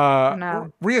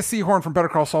 Rhea Seehorn from Better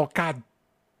Call Saul. God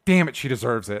damn it, she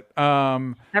deserves it.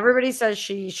 Everybody says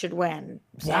she should win.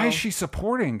 So. Why is she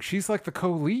supporting? She's like the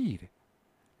co-lead.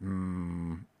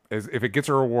 If it gets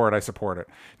a reward, I support it.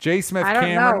 J. Smith I don't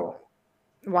Cameron. know.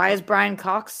 Why is Brian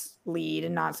Cox lead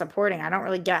and not supporting? I don't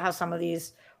really get how some of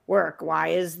these work. Why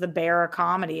is The Bear a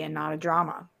comedy and not a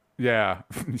drama? Yeah.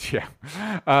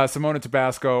 Simona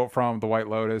Tabasco from The White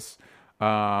Lotus.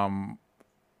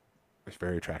 It's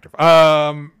very attractive.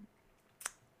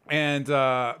 And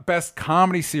Best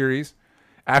Comedy Series,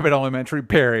 Abbott Elementary,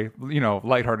 Barry,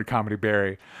 lighthearted comedy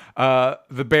Barry.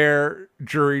 The Bear,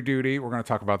 Jury Duty, we're going to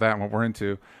talk about that and what we're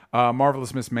into.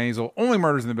 Marvelous Miss Maisel, Only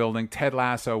Murders in the Building, Ted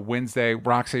Lasso, Wednesday.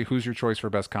 Roxy, who's your choice for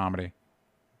Best Comedy?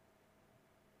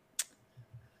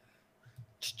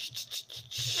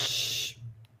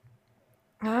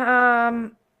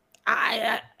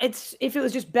 It's if it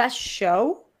was just Best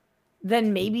Show,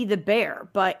 then maybe The Bear,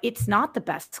 but it's not the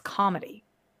best comedy.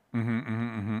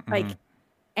 And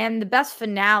the best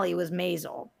finale was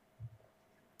Maisel.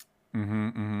 I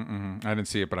didn't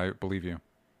see it, but I believe you.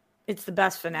 It's the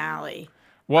best finale.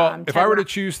 Well, if I were to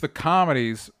choose the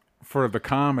comedies for the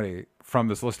comedy from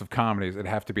this list of comedies, it'd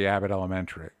have to be Abbott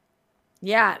Elementary.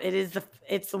 Yeah,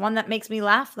 it's the one that makes me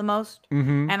laugh the most,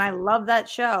 and I love that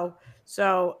show.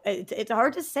 So it's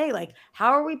hard to say. Like,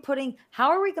 how are we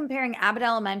comparing Abbott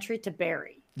Elementary to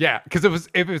Barry? Yeah, because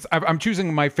I'm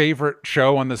choosing my favorite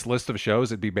show on this list of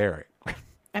shows, it'd be Barry.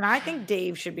 And I think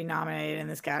Dave should be nominated in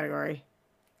this category.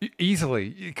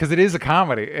 Easily, because it is a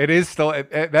comedy. It is still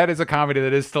that is a comedy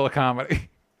that is still a comedy.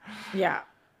 Yeah.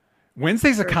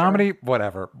 Wednesday's a comedy, sure.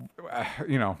 Whatever.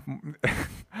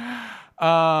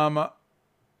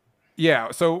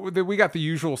 Yeah, so we got the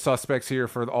usual suspects here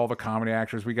for all the comedy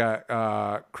actors. We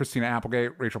got Christina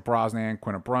Applegate, Rachel Brosnahan,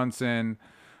 Quinta Brunson,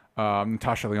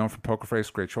 Natasha Lyonne from Poker Face,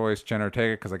 great choice. Jenna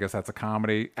Ortega, because I guess that's a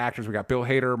comedy. Actors, we got Bill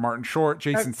Hader, Martin Short,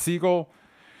 Jason Segel.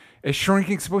 Is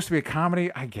Shrinking supposed to be a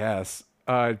comedy? I guess.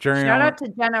 Shout out to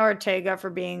Jenna Ortega for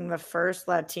being the first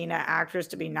Latina actress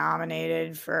to be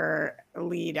nominated for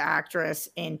lead actress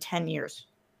in 10 years.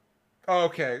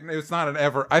 Okay, it's not an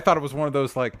ever. I thought it was one of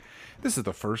those like, this is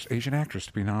the first Asian actress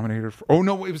to be nominated for. Oh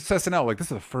no, it was SNL. Like,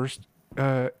 this is the first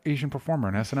Asian performer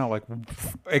in SNL. Like,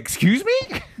 excuse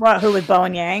me? What? Who was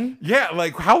Bowen Yang? Yeah,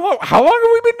 like how long have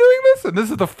we been doing this? And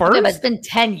this is the first. Yeah, but it's been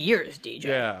 10 years, DJ.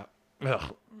 Yeah.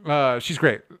 Ugh. She's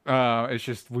great. It's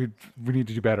just we need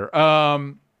to do better.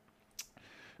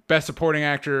 Best Supporting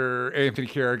Actor: Anthony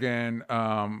Carrigan,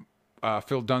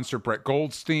 Phil Dunster, Brett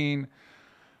Goldstein,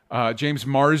 James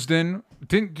Marsden.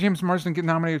 Didn't James Marsden get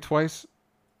nominated twice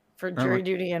for Jury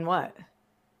Duty and what?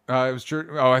 It was jury.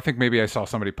 Oh, I think maybe I saw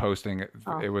somebody posting it.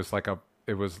 Oh. It was like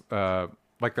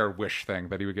like their wish thing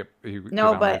that he would get.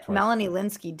 No, but twice. Melanie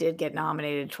Linsky did get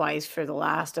nominated twice for The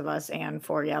Last of Us and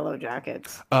for Yellow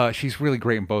Jackets. She's really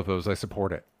great in both of those. I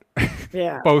support it.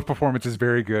 Yeah. Both performances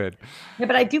very good. Yeah,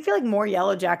 but I do feel like more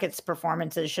Yellow Jackets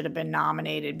performances should have been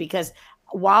nominated because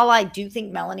while I do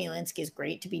think Melanie Linsky is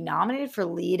great to be nominated for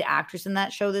lead actress in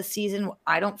that show this season,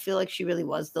 I don't feel like she really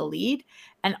was the lead.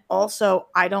 And also,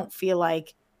 I feel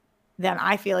like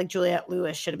Juliette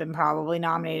Lewis should have been probably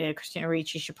nominated. Christina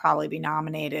Ricci should probably be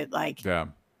nominated. Like, yeah,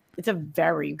 it's a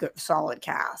very good, solid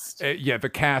cast. Yeah, the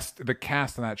cast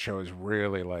in that show is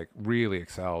really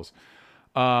excels.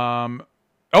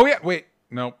 Oh yeah, wait,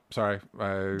 Nope. Sorry.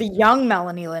 The young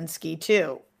Melanie Linsky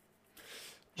too.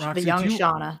 Roxy, The young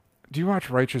Shauna. Do you watch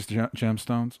Righteous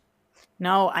Gemstones?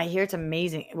 No, I hear it's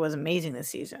amazing. It was amazing this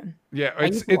season. Yeah,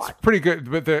 it's pretty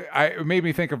good. But it made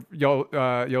me think of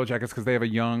Yellow Jackets because they have a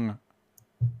young,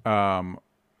 man,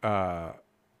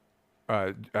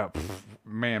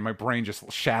 my brain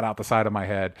just shat out the side of my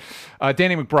head.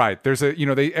 Danny McBride. There's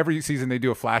every season they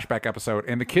do a flashback episode,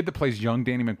 and the kid that plays young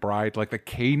Danny McBride, like the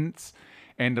cadence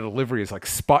and the delivery is like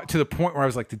spot to the point where I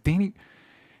was like, did Danny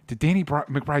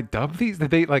McBride dub these? Did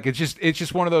they like? It's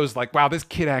just one of those like, wow, this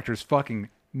kid actor is fucking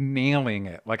nailing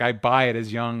it. Like I buy it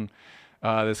as young,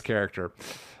 this character.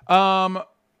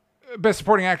 Best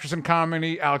Supporting Actress in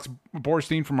Comedy: Alex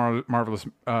Borstein from Marvelous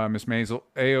Miss Maisel,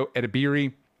 Ayo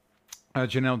Edebiri,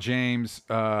 Janelle James,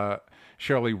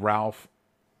 Shirley Ralph,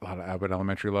 a lot of Abbott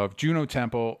Elementary love, Juno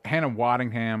Temple, Hannah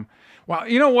Waddingham. Wow,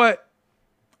 you know what?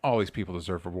 All these people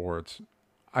deserve awards.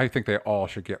 I think they all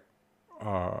should get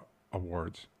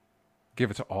awards. Give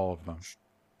it to all of them.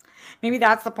 Maybe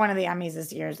that's the point of the Emmys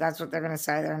this year. That's what they're going to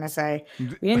say. They're going to say,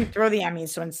 we didn't throw the Emmys,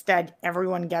 so instead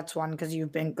everyone gets one because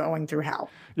you've been going through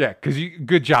hell. Yeah,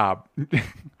 good job.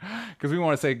 Because we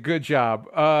want to say good job.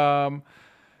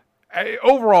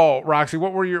 Overall, Roxy,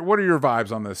 what are your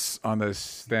vibes on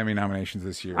the Emmy nominations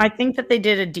this year? I think that they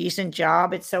did a decent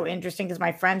job. It's so interesting because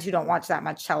my friends who don't watch that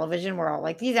much television were all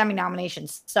like, these Emmy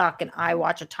nominations suck, and I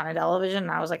watch a ton of television,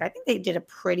 and I was like, I think they did a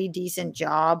pretty decent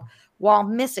job while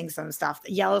missing some stuff.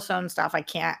 The Yellowstone stuff, I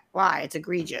can't lie, it's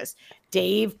egregious.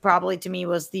 Dave probably to me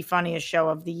was the funniest show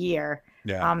of the year.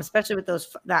 Yeah. Especially with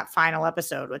that final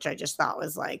episode, which I just thought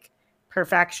was like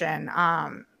perfection.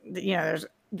 There's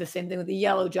the same thing with the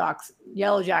Yellow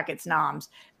Jackets noms,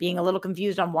 being a little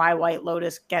confused on why White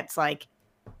Lotus gets like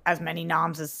as many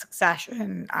noms as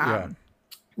Succession.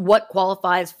 What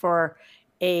qualifies for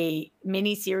a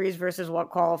mini series versus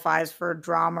what qualifies for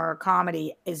drama or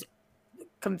comedy is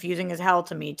confusing as hell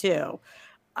to me too.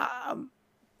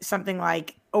 Something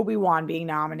like Obi-Wan being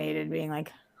nominated, being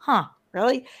like, huh,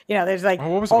 really? There's like,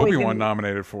 what was Obi-Wan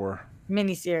nominated for?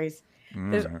 Miniseries.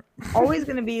 There's always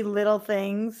going to be little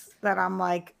things that I'm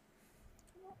like,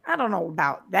 I don't know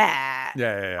about that.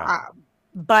 Yeah.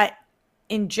 But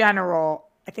in general,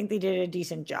 I think they did a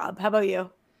decent job. How about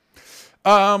you?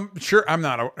 Sure. I'm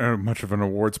not much of an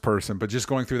awards person, but just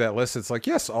going through that list, it's like,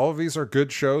 yes, all of these are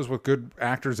good shows with good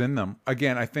actors in them.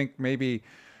 Again, I think maybe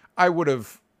I would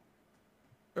have,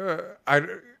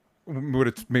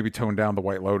 maybe toned down the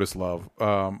White Lotus love.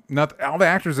 Not all the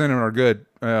actors in it are good.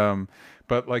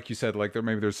 But like you said, like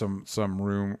there's some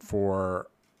room for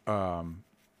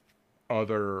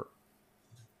other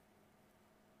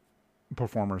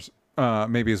performers.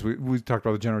 Maybe as we talked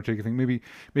about the general taking thing, maybe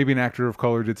an actor of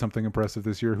color did something impressive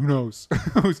this year. Who knows?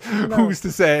 Who's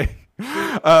to say?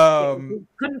 Couldn't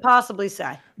possibly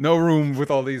say. No room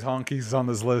with all these honkies on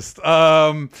this list.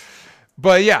 But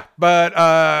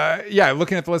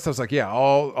looking at the list, I was like, yeah,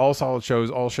 all solid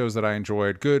shows, all shows that I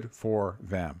enjoyed. Good for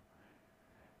them.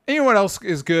 And you know what else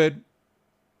is good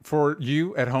for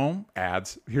you at home?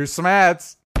 Ads. Here's some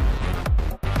ads.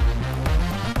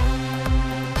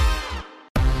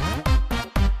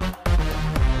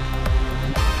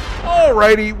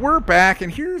 Alrighty, we're back,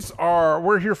 and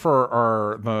we're here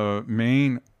for the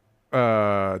main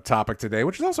topic today,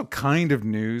 which is also kind of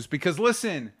news because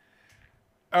listen,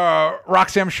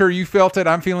 Roxy, I'm sure you felt it.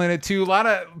 I'm feeling it too. A lot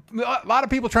of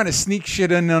people trying to sneak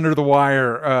shit in under the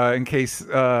wire in case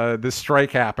this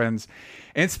strike happens.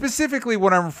 And specifically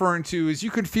what I'm referring to is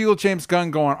you could feel James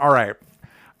Gunn going, all right,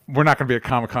 we're not going to be at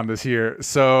Comic-Con this year.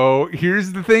 So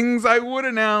here's the things I would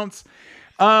announce.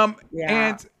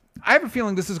 And I have a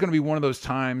feeling this is going to be one of those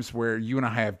times where you and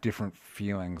I have different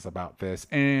feelings about this.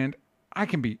 And I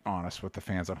can be honest with the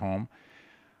fans at home.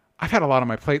 I've had a lot on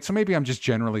my plate, so maybe I'm just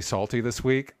generally salty this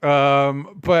week.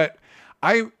 But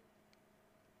I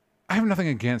have nothing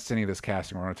against any of this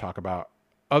casting we're going to talk about,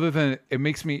 other than it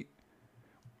makes me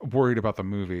worried about the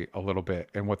movie a little bit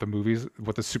and what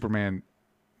the Superman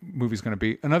movie's going to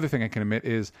be. Another thing I can admit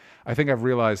is I think I've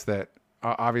realized that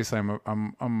obviously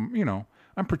I'm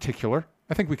particular.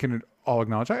 I think we can all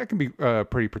acknowledge I can be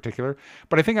pretty particular,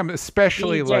 but I think I'm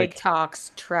especially DJ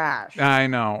talks trash. I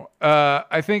know.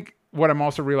 I think what I'm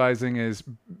also realizing is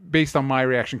based on my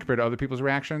reaction compared to other people's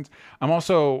reactions, I'm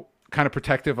also kind of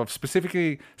protective of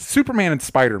specifically Superman and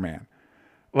Spider-Man.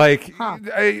 Like, do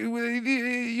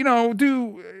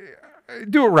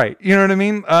it right. You know what I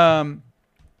mean?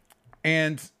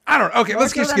 And I don't know. Okay,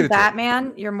 let's just get it.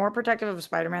 Batman. You're more protective of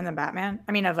Spider-Man than Batman.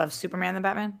 I mean, of Superman than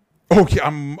Batman. Okay,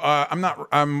 I'm not.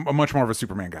 I'm much more of a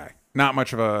Superman guy. not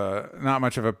much of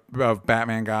a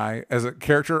Batman guy as a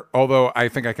character. Although I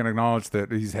think I can acknowledge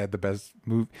that he's had the best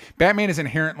move. Batman is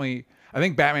inherently. I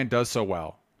think Batman does so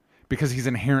well because he's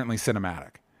inherently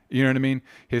cinematic. You know what I mean?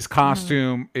 His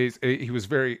costume he was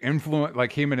very influenced,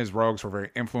 like him and his rogues were very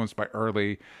influenced by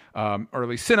early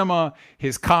cinema.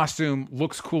 His costume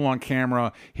looks cool on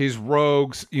camera. His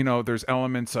rogues, there's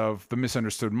elements of the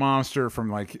misunderstood monster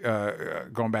from like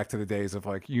going back to the days of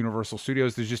like Universal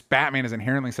Studios. There's just Batman is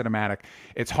inherently cinematic.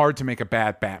 It's hard to make a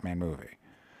bad Batman movie.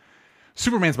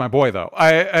 Superman's my boy though.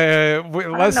 I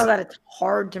don't know that it's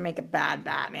hard to make a bad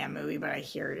Batman movie, but I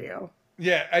hear you.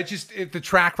 Yeah, the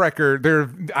track record there.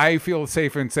 I feel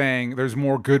safe in saying there's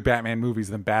more good Batman movies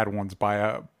than bad ones by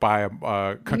a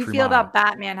country You feel mile. about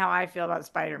Batman how I feel about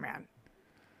Spider-Man.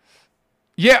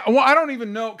 Yeah, well, I don't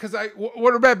even know because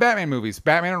what are bad Batman movies?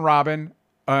 Batman and Robin,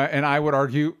 and I would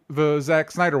argue the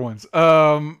Zack Snyder ones.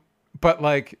 But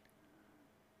like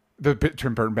the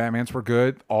Tim Burton Batmans were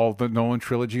good. All the Nolan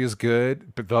trilogy is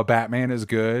good. But the Batman is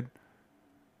good.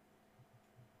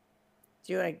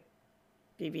 Do you like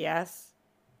BVS?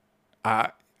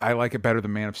 I like it better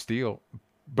than Man of Steel,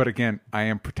 but again, I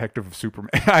am protective of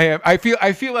Superman. I feel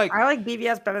like I like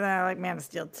BVS better than I like Man of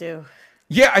Steel too.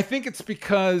 Yeah, I think it's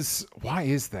because why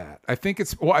is that? I think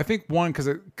one because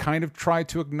it kind of tried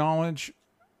to acknowledge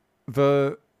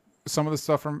some of the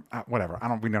stuff from whatever.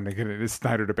 We don't get into this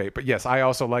Snyder debate, but yes, I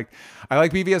like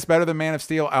BVS better than Man of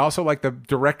Steel. I also like the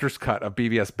director's cut of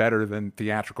BVS better than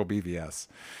theatrical BVS.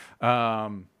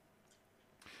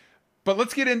 But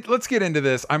let's get into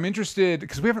this. I'm interested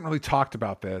because we haven't really talked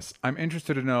about this. I'm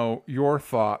interested to know your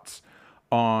thoughts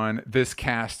on this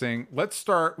casting. Let's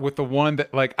start with the one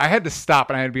that like I had to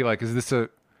stop and I had to be like, is this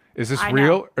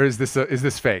real or is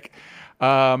this fake?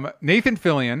 Nathan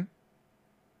Fillion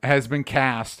has been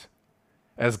cast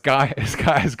as Guy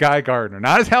Gardner,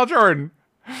 not as Hal Jordan,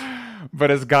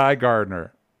 but as Guy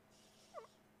Gardner.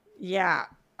 Yeah.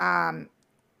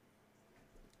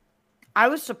 I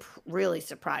was really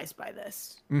surprised by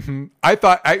this. Mm-hmm. I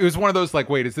thought it was one of those like,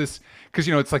 wait, is this because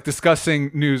it's like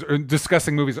discussing news or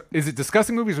discussing movies? Is it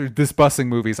discussing movies or disbussing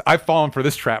movies? I've fallen for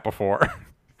this trap before.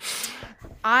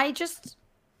 I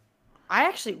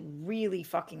actually really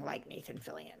fucking like Nathan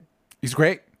Fillion. He's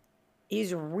great.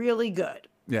 He's really good.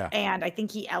 Yeah. And I think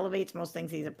he elevates most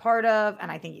things he's a part of, and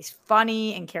I think he's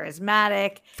funny and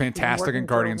charismatic. Fantastic in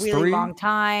Guardians 3. For a really long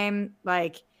time.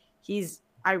 Like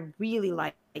I really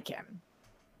like him.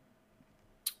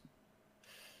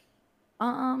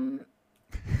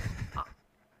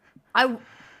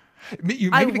 Maybe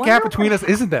the gap between us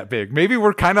isn't that big. Maybe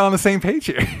we're kind of on the same page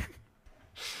here.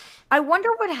 I wonder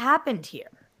what happened here.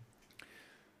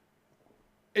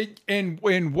 And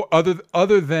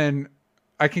other than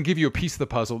I can give you a piece of the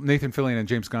puzzle. Nathan Fillion and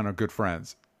James Gunn are good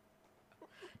friends.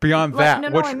 Beyond that,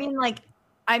 I mean, like,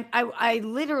 I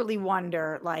literally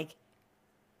wonder, like,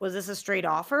 was this a straight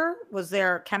offer? Was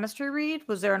there a chemistry read?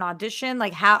 Was there an audition?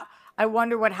 Like, how? I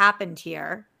wonder what happened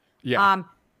here. Yeah.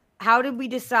 How did we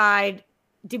decide?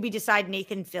 Did we decide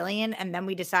Nathan Fillion and then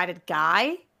we decided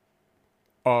Guy?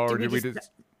 Or did we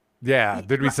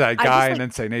decide Guy and then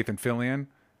say Nathan Fillion?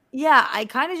 Yeah, I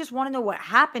kind of just want to know what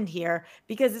happened here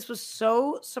because this was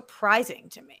so surprising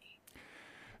to me.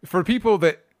 For people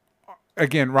that,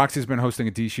 again, Roxy's been hosting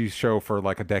a DC show for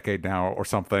like a decade now or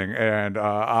something. And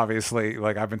obviously,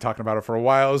 like I've been talking about it for a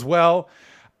while as well.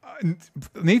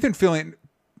 Nathan Fillion,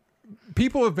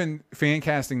 people have been fan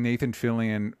casting Nathan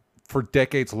Fillion for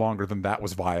decades longer than that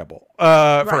was viable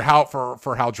for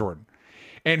Hal Jordan.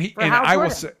 And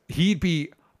he'd be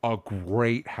a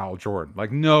great Hal Jordan,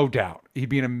 like no doubt. He'd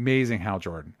be an amazing Hal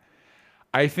Jordan.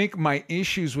 I think my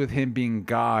issues with him being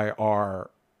Guy are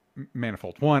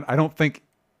manifold. One, I don't think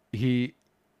he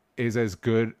is as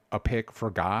good a pick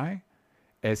for Guy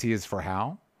as he is for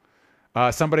Hal.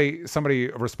 Somebody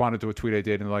responded to a tweet I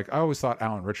did and like, I always thought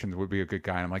Alan Richardson would be a good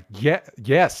guy. And I'm like,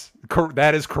 yes,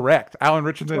 that is correct. Alan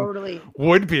Richardson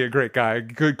would be a great guy.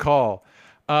 Good call.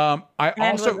 Was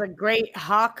a great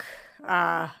Hawk.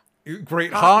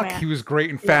 Great Hawk. Man. He was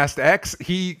great in Fast X.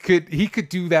 He could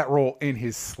do that role in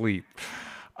his sleep.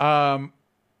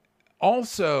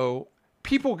 Also,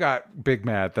 people got big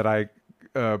mad that I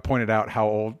pointed out how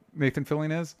old Nathan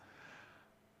Fillion is.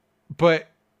 But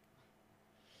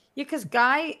yeah, because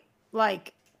Guy,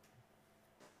 like,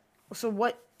 so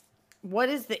what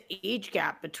is the age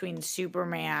gap between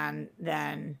Superman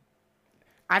then?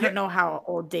 I don't know how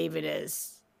old David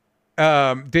is.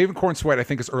 David Corn Sweat, I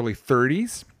think, is early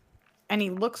 30s. And he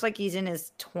looks like he's in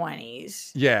his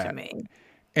 20s to me.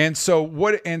 And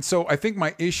so I think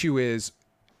my issue is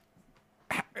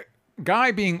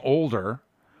Guy being older,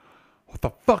 what the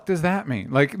fuck does that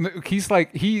mean? Like, he's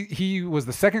like, he was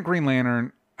the second Green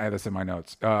Lantern. I had this in my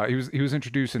notes. He was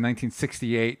introduced in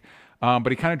 1968,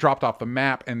 but he kind of dropped off the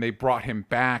map, and they brought him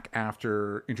back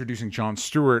after introducing John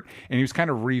Stewart, and he was kind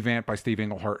of revamped by Steve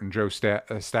Englehart and Joe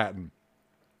Staton.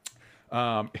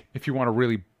 If you want to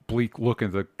really bleak look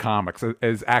into the comics,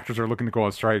 as actors are looking to go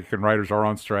on strike and writers are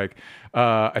on strike,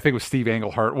 I think it was Steve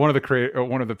Englehart, one of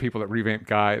the people that revamped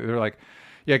Guy. They're like,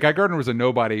 yeah, Guy Gardner was a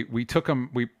nobody. We took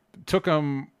him,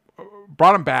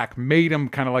 brought him back, made him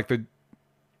kind of like the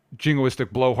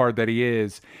jingoistic blowhard that he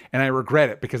is, and I regret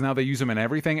it because now they use him in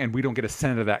everything, and we don't get a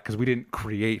cent of that because we didn't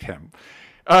create him.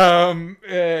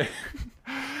 Yeah.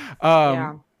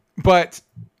 But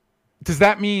does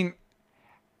that mean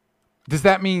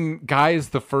Guy is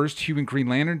the first human Green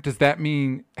Lantern? Does that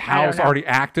mean Hal's already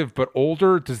active but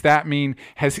older? Does that mean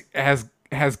has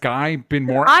Guy been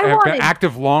more been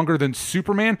active longer than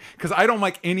Superman? Because I don't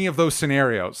like any of those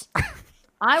scenarios.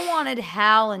 I wanted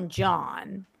Hal and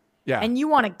John. Yeah. And you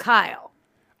wanted Kyle.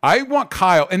 I want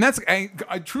Kyle. And that's, I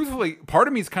truthfully, part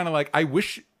of me is kind of like, I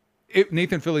wish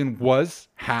Nathan Fillion was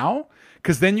Hal.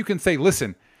 Because then you can say,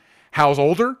 listen, Hal's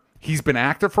older. He's been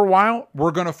active for a while. We're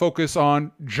going to focus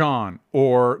on John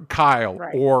or Kyle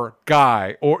or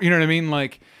Guy. Or, you know what I mean?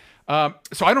 Like,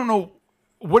 so I don't know.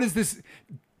 What is this?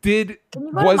 Can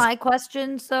you go to my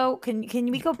questions, though?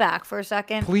 Can we go back for a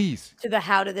second? Please. To the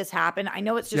how did this happen? I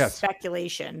know it's just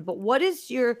speculation. But what is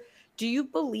your... Do you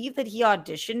believe that he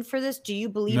auditioned for this? Do you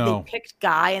believe they picked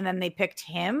Guy and then they picked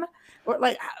him? Or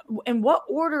like, in what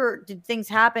order did things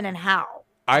happen and how?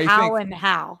 I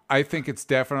think it's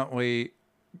definitely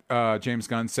James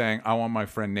Gunn saying, I want my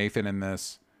friend Nathan in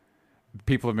this.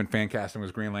 People have been fan casting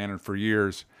with Green Lantern for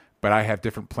years, but I have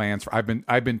different plans. I've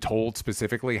been told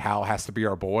specifically Hal has to be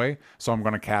our boy, so I'm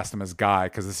going to cast him as Guy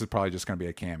because this is probably just going to be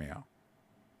a cameo.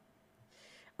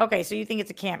 Okay, so you think it's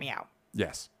a cameo?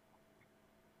 Yes.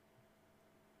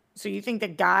 So you think the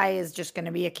Guy is just going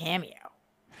to be a cameo?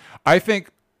 I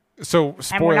think so.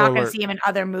 Spoiler and we're not going to see him in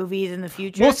other movies in the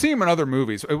future? We'll see him in other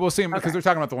movies. We'll see him because they're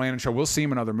talking about the Lantern show. We'll see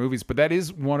him in other movies. But that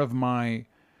is one of my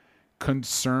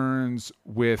concerns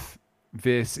with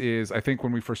this is I think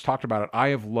when we first talked about it, I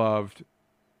have loved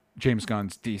James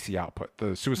Gunn's DC output.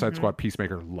 The Suicide Squad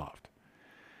Peacemaker loved.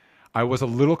 I was a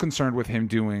little concerned with him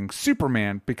doing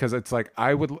Superman because it's like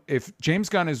if James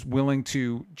Gunn is willing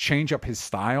to change up his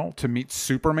style to meet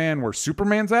Superman where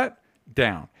Superman's at,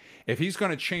 down. If he's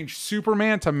going to change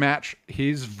Superman to match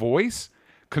his voice,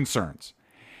 concerns.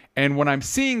 And what I'm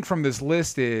seeing from this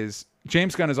list is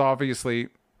James Gunn has obviously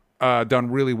done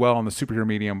really well in the superhero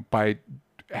medium by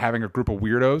having a group of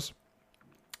weirdos.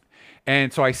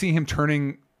 And so I see him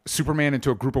turning Superman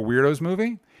into a group of weirdos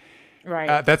movie.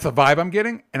 Right. That's the vibe I'm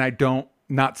getting, and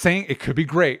not saying it could be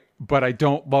great, but I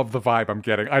don't love the vibe I'm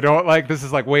getting. I don't like, this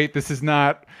is like, wait, this is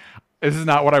not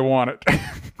what I wanted.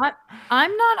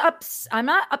 I'm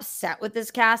not upset with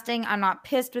this casting. I'm not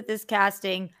pissed with this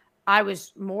casting. I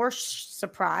was more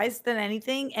surprised than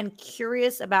anything and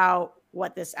curious about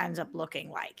what this ends up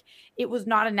looking like. It was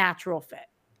not a natural fit.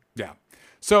 Yeah.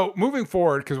 So moving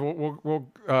forward, because we'll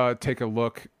take a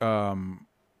look. We'll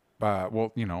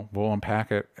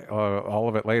unpack it, all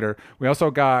of it later. We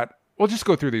also got, we'll just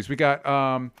go through these. We got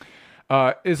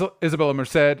Isabella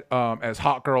Merced as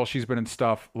Hot Girl. She's been in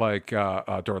stuff like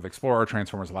Dora the Explorer,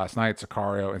 Transformers Last Night,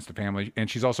 Sicario, Instant Family, and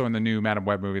she's also in the new Madam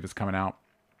Web movie that's coming out.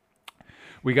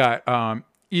 We got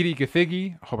Edie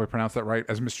Gathegi, I hope I pronounced that right,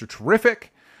 as Mr.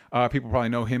 Terrific. People probably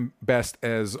know him best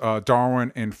as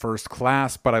Darwin in First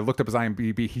Class, but I looked up his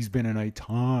IMDb. He's been in a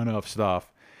ton of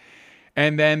stuff.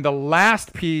 And then the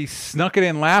last piece, snuck it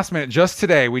in last minute, just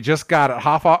today. We just got it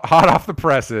hot off the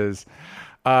presses.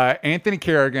 Anthony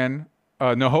Kerrigan,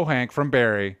 NoHo Hank from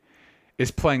Barry, is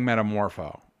playing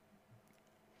Metamorpho.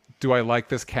 Do I like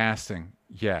this casting?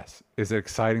 Yes. Is it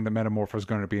exciting that Metamorpho is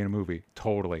going to be in a movie?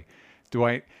 Totally.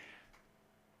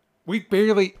 We've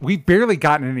barely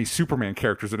gotten any Superman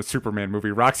characters in a Superman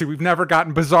movie, Roxy. We've never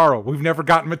gotten Bizarro. We've never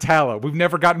gotten Metallo. We've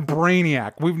never gotten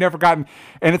Brainiac.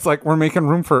 And it's like we're making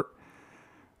room for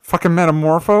fucking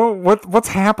Metamorpho. What's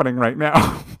happening right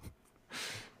now?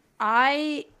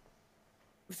 I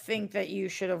think that you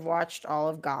should have watched all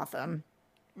of Gotham.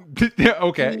 Yeah,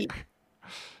 okay.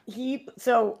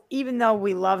 So even though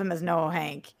we love him as NoHo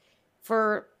Hank,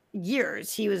 for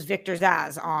years he was Victor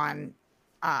Zsasz on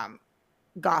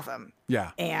Gotham.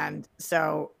 Yeah. And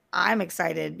so I'm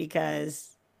excited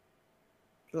because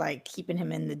like keeping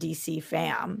him in the DC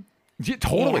fam. Yeah,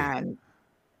 totally.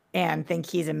 And think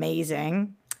he's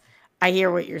amazing. I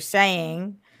hear what you're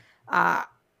saying. I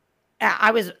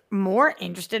was more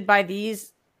interested by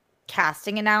these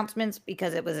casting announcements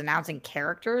because it was announcing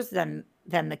characters than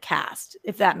than the cast,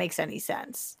 if that makes any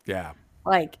sense. Yeah.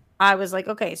 Like, I was like,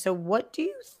 okay, so what do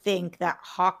you think that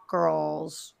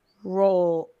Hawkgirl's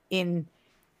role in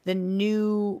the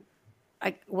new,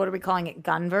 like, what are we calling it,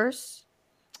 Gunverse?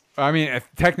 I mean,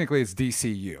 technically it's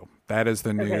DCU. That is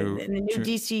the new... Okay, in the new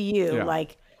DCU, yeah.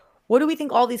 like, what do we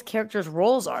think all these characters'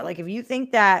 roles are? Like, if you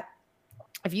think that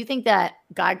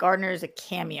Guy Gardner is a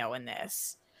cameo in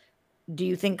this, do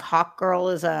you think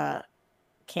Hawkgirl is a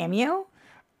cameo?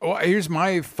 Well, here's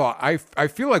my thought. I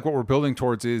feel like what we're building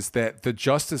towards is that the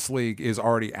Justice League is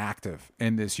already active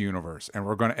in this universe, and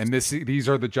these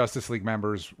are the Justice League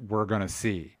members we're gonna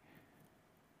see.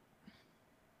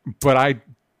 But I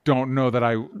don't know that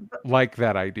I like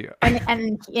that idea.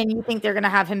 And you think they're gonna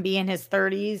have him be in his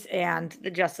 30s, and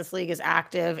the Justice League is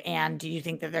active? And do you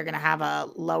think that they're gonna have a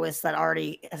Lois that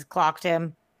already has clocked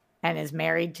him and is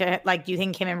married to? Like, do you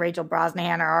think him and Rachel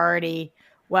Brosnahan are already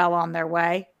well on their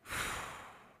way?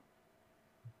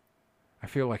 I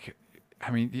feel like,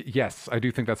 I mean, yes, I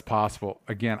do think that's possible.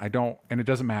 Again, I don't, and it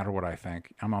doesn't matter what I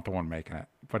think. I'm not the one making it,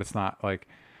 but it's not like,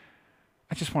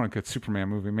 I just want a good Superman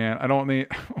movie, man. I don't need...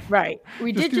 Right.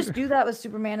 We did just do that with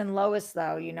Superman and Lois,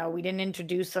 though. You know, we didn't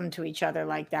introduce them to each other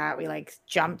like that. We like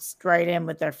jumped right in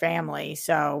with their family.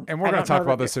 So, and we're going to talk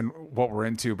about this in what we're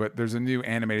into, but there's a new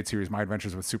animated series, My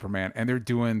Adventures with Superman, and they're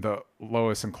doing the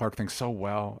Lois and Clark thing so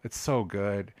well. It's so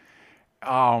good.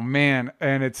 Oh man,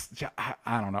 and it's,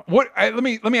 I don't know what. Let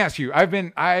me ask you. I've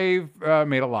made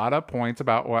a lot of points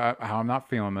about how I'm not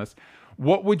feeling this.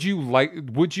 What would you like?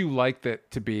 Would you like that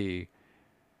to be?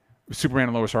 Superman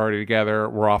and Lois are already together.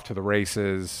 We're off to the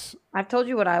races. I've told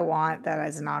you what I want. That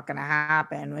is not going to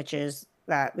happen. Which is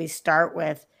that we start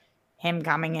with him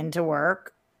coming into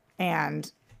work,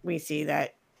 and we see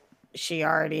that she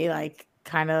already like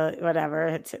kind of whatever.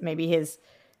 It's maybe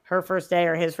her first day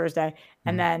or his first day.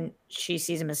 And then she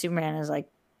sees him as Superman and is like,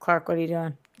 Clark, what are you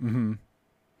doing? Mm-hmm.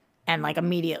 And like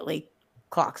immediately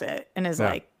clocks it and is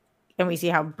like, and we see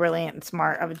how brilliant and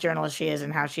smart of a journalist she is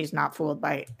and how she's not fooled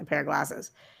by a pair of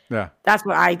glasses. Yeah. That's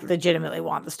what I legitimately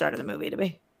want the start of the movie to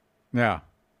be. Yeah.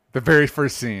 The very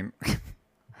first scene.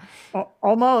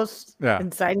 Almost. Yeah.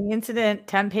 Inciting incident,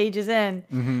 10 pages in.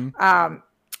 Mm-hmm.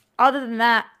 Other than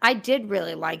that, I did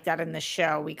really like that in the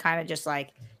show. We kind of just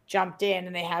like jumped in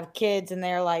and they have kids and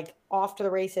they're like off to the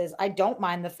races. I don't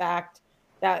mind the fact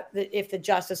that if the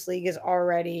Justice League is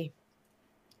already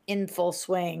in full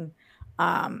swing,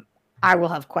 I will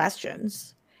have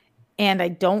questions. And I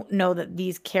don't know that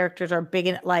these characters are big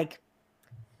in, like,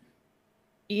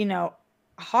 you know,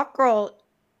 Hawkgirl,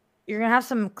 you're gonna have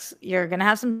some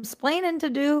splaining to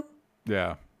do.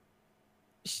 Yeah.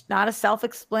 She's not a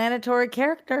self-explanatory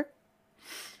character.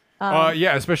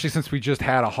 Yeah, especially since we just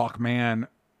had a Hawkman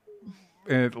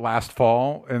last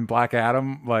fall in Black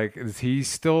Adam. Like, is he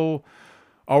still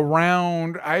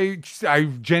around? I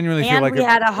genuinely feel like we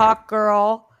had a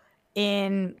Hawkgirl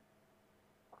in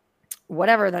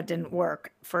whatever that didn't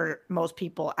work for most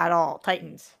people at all.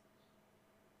 Titans.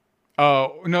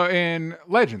 Oh no, in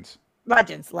Legends.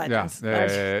 Legends.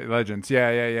 Yeah, Legends.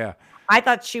 Yeah. I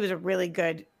thought she was a really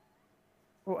good,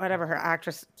 whatever her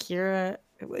actress, Kira.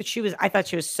 I thought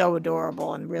she was so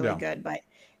adorable and really good, but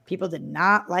people did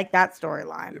not like that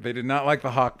storyline. They did not like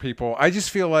the Hawk people. I just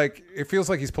feel like it feels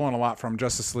like he's pulling a lot from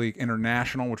Justice League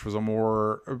International, which was a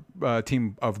more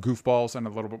team of goofballs and a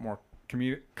little bit more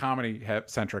comedy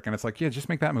centric. And it's like, yeah, just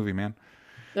make that movie, man.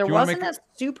 There wasn't a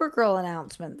Supergirl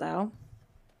announcement though.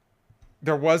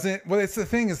 There wasn't. Well, it's the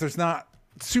thing is, there's not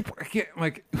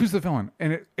like who's the villain,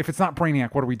 and if it's not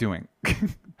Brainiac, what are we doing?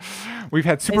 We've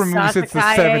had super movies since the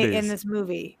 70s. In this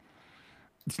movie.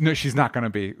 No, she's not going to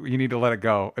be. You need to let it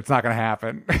go. It's not going to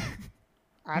happen.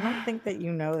 I don't think that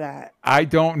you know that. I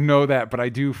don't know that, but I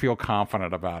do feel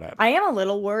confident about it. I am a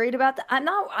little worried about that.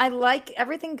 I like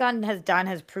everything Gunn has done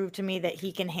has proved to me that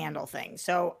he can handle things.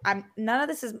 So none of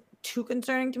this is too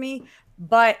concerning to me.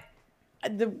 But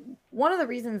one of the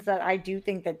reasons that I do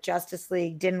think that Justice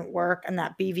League didn't work and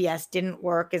that BVS didn't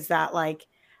work is that, like,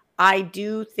 I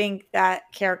do think that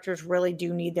characters really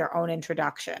do need their own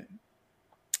introduction.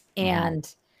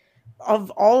 And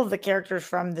of all of the characters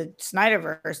from the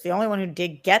Snyderverse, the only one who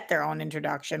did get their own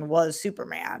introduction was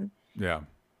Superman. Yeah.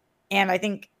 And I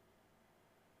think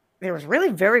there was really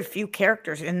very few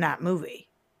characters in that movie.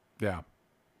 Yeah.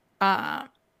 And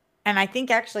I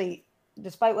think actually,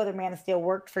 despite whether Man of Steel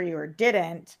worked for you or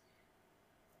didn't,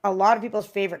 a lot of people's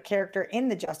favorite character in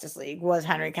the Justice League was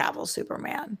Henry Cavill's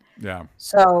Superman. Yeah.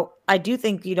 So I do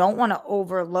think you don't want to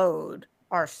overload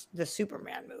the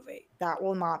Superman movie. That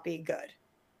will not be good.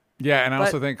 Yeah, and I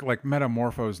also think like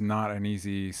Metamorpho's not an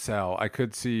easy sell. I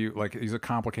could see like he's a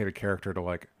complicated character to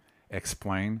like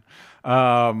explain.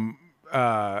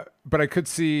 But I could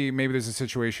see maybe there's a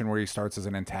situation where he starts as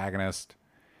an antagonist,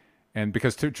 and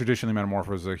because traditionally Metamorpho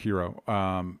was a hero,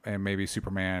 and maybe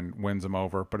Superman wins him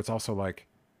over. But it's also like,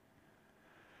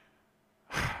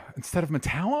 instead of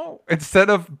Metallo, instead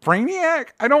of Brainiac,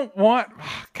 I don't want.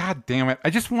 God damn it! I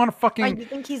just want to fucking. Do you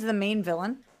think he's the main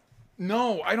villain?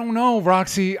 No, I don't know,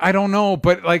 Roxy. I don't know,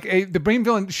 but like the main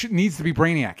villain needs to be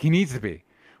Brainiac. He needs to be.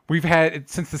 We've had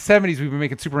since the 70s. We've been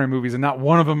making Superman movies, and not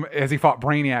one of them has he fought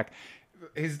Brainiac.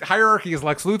 His hierarchy is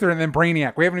Lex Luthor and then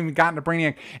Brainiac. We haven't even gotten to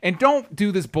Brainiac. And don't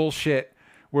do this bullshit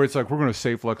where it's like, we're going to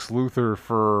save Lex Luthor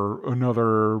for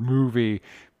another movie.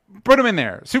 Put him in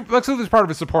there. Lex Luthor's part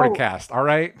of a supporting cast, all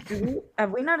right?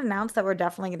 Have we not announced that we're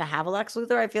definitely going to have a Lex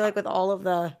Luthor? I feel like with all of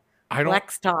the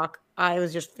Lex talk, I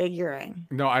was just figuring.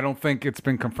 No, I don't think it's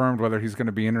been confirmed whether he's going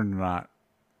to be in it or not.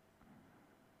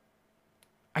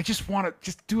 I just want to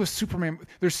just do a Superman.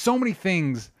 There's so many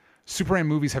things Superman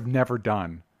movies have never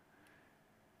done.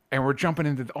 And we're jumping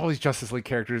into all these Justice League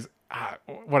characters.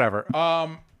 Whatever.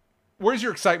 Where's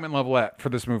your excitement level at for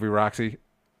this movie, Roxy?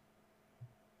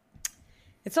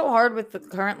 It's so hard with the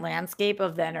current landscape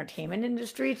of the entertainment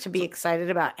industry to be excited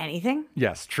about anything.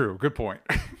 Yes, true. Good point.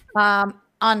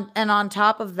 On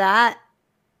top of that,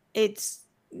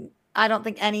 I don't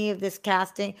think any of this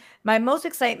casting. My most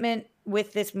excitement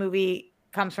with this movie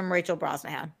comes from Rachel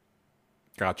Brosnahan.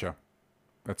 Gotcha.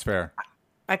 That's fair.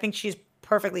 I think she's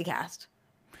perfectly cast.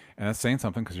 And that's saying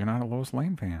something because you're not a Lois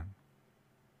Lane fan.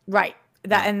 Right.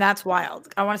 That's wild.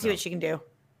 I want to see what she can do.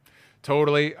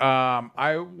 Totally.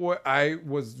 I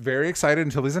was very excited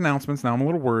until these announcements. Now I'm a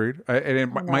little worried. And it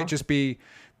might just be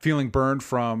feeling burned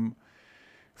from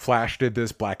Flash did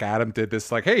this, Black Adam did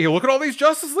this. Like, hey, look at all these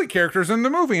Justice League characters in the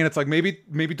movie. And it's like, maybe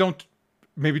don't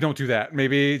do that.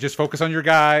 Maybe just focus on your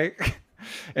guy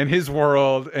and his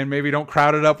world, and maybe don't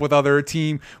crowd it up with other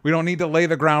team. We don't need to lay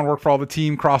the groundwork for all the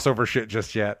team crossover shit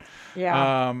just yet.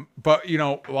 Yeah. But we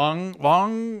got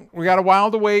a while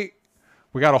to wait.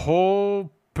 We got a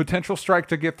whole potential strike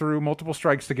to get through, multiple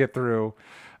strikes to get through.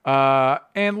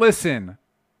 And listen,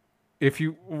 if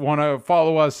you want to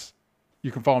follow us,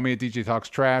 you can follow me at DJ Talks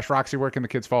Trash. Roxy, where can the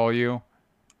kids follow you?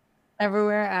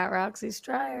 Everywhere at Roxy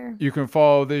Stryer. You can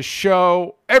follow this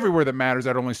show everywhere that matters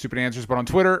at Only Stupid Answers, but on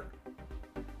Twitter.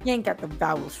 You ain't got the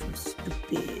vowels from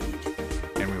stupid.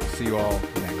 And we will see you all